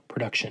personal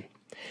production.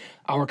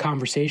 Our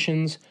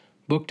conversations,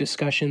 book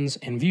discussions,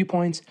 and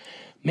viewpoints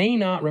may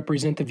not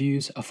represent the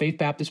views of Faith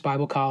Baptist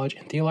Bible College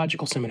and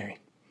Theological Seminary.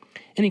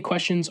 Any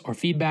questions or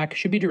feedback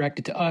should be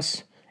directed to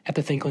us at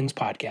the Thinklings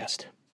podcast.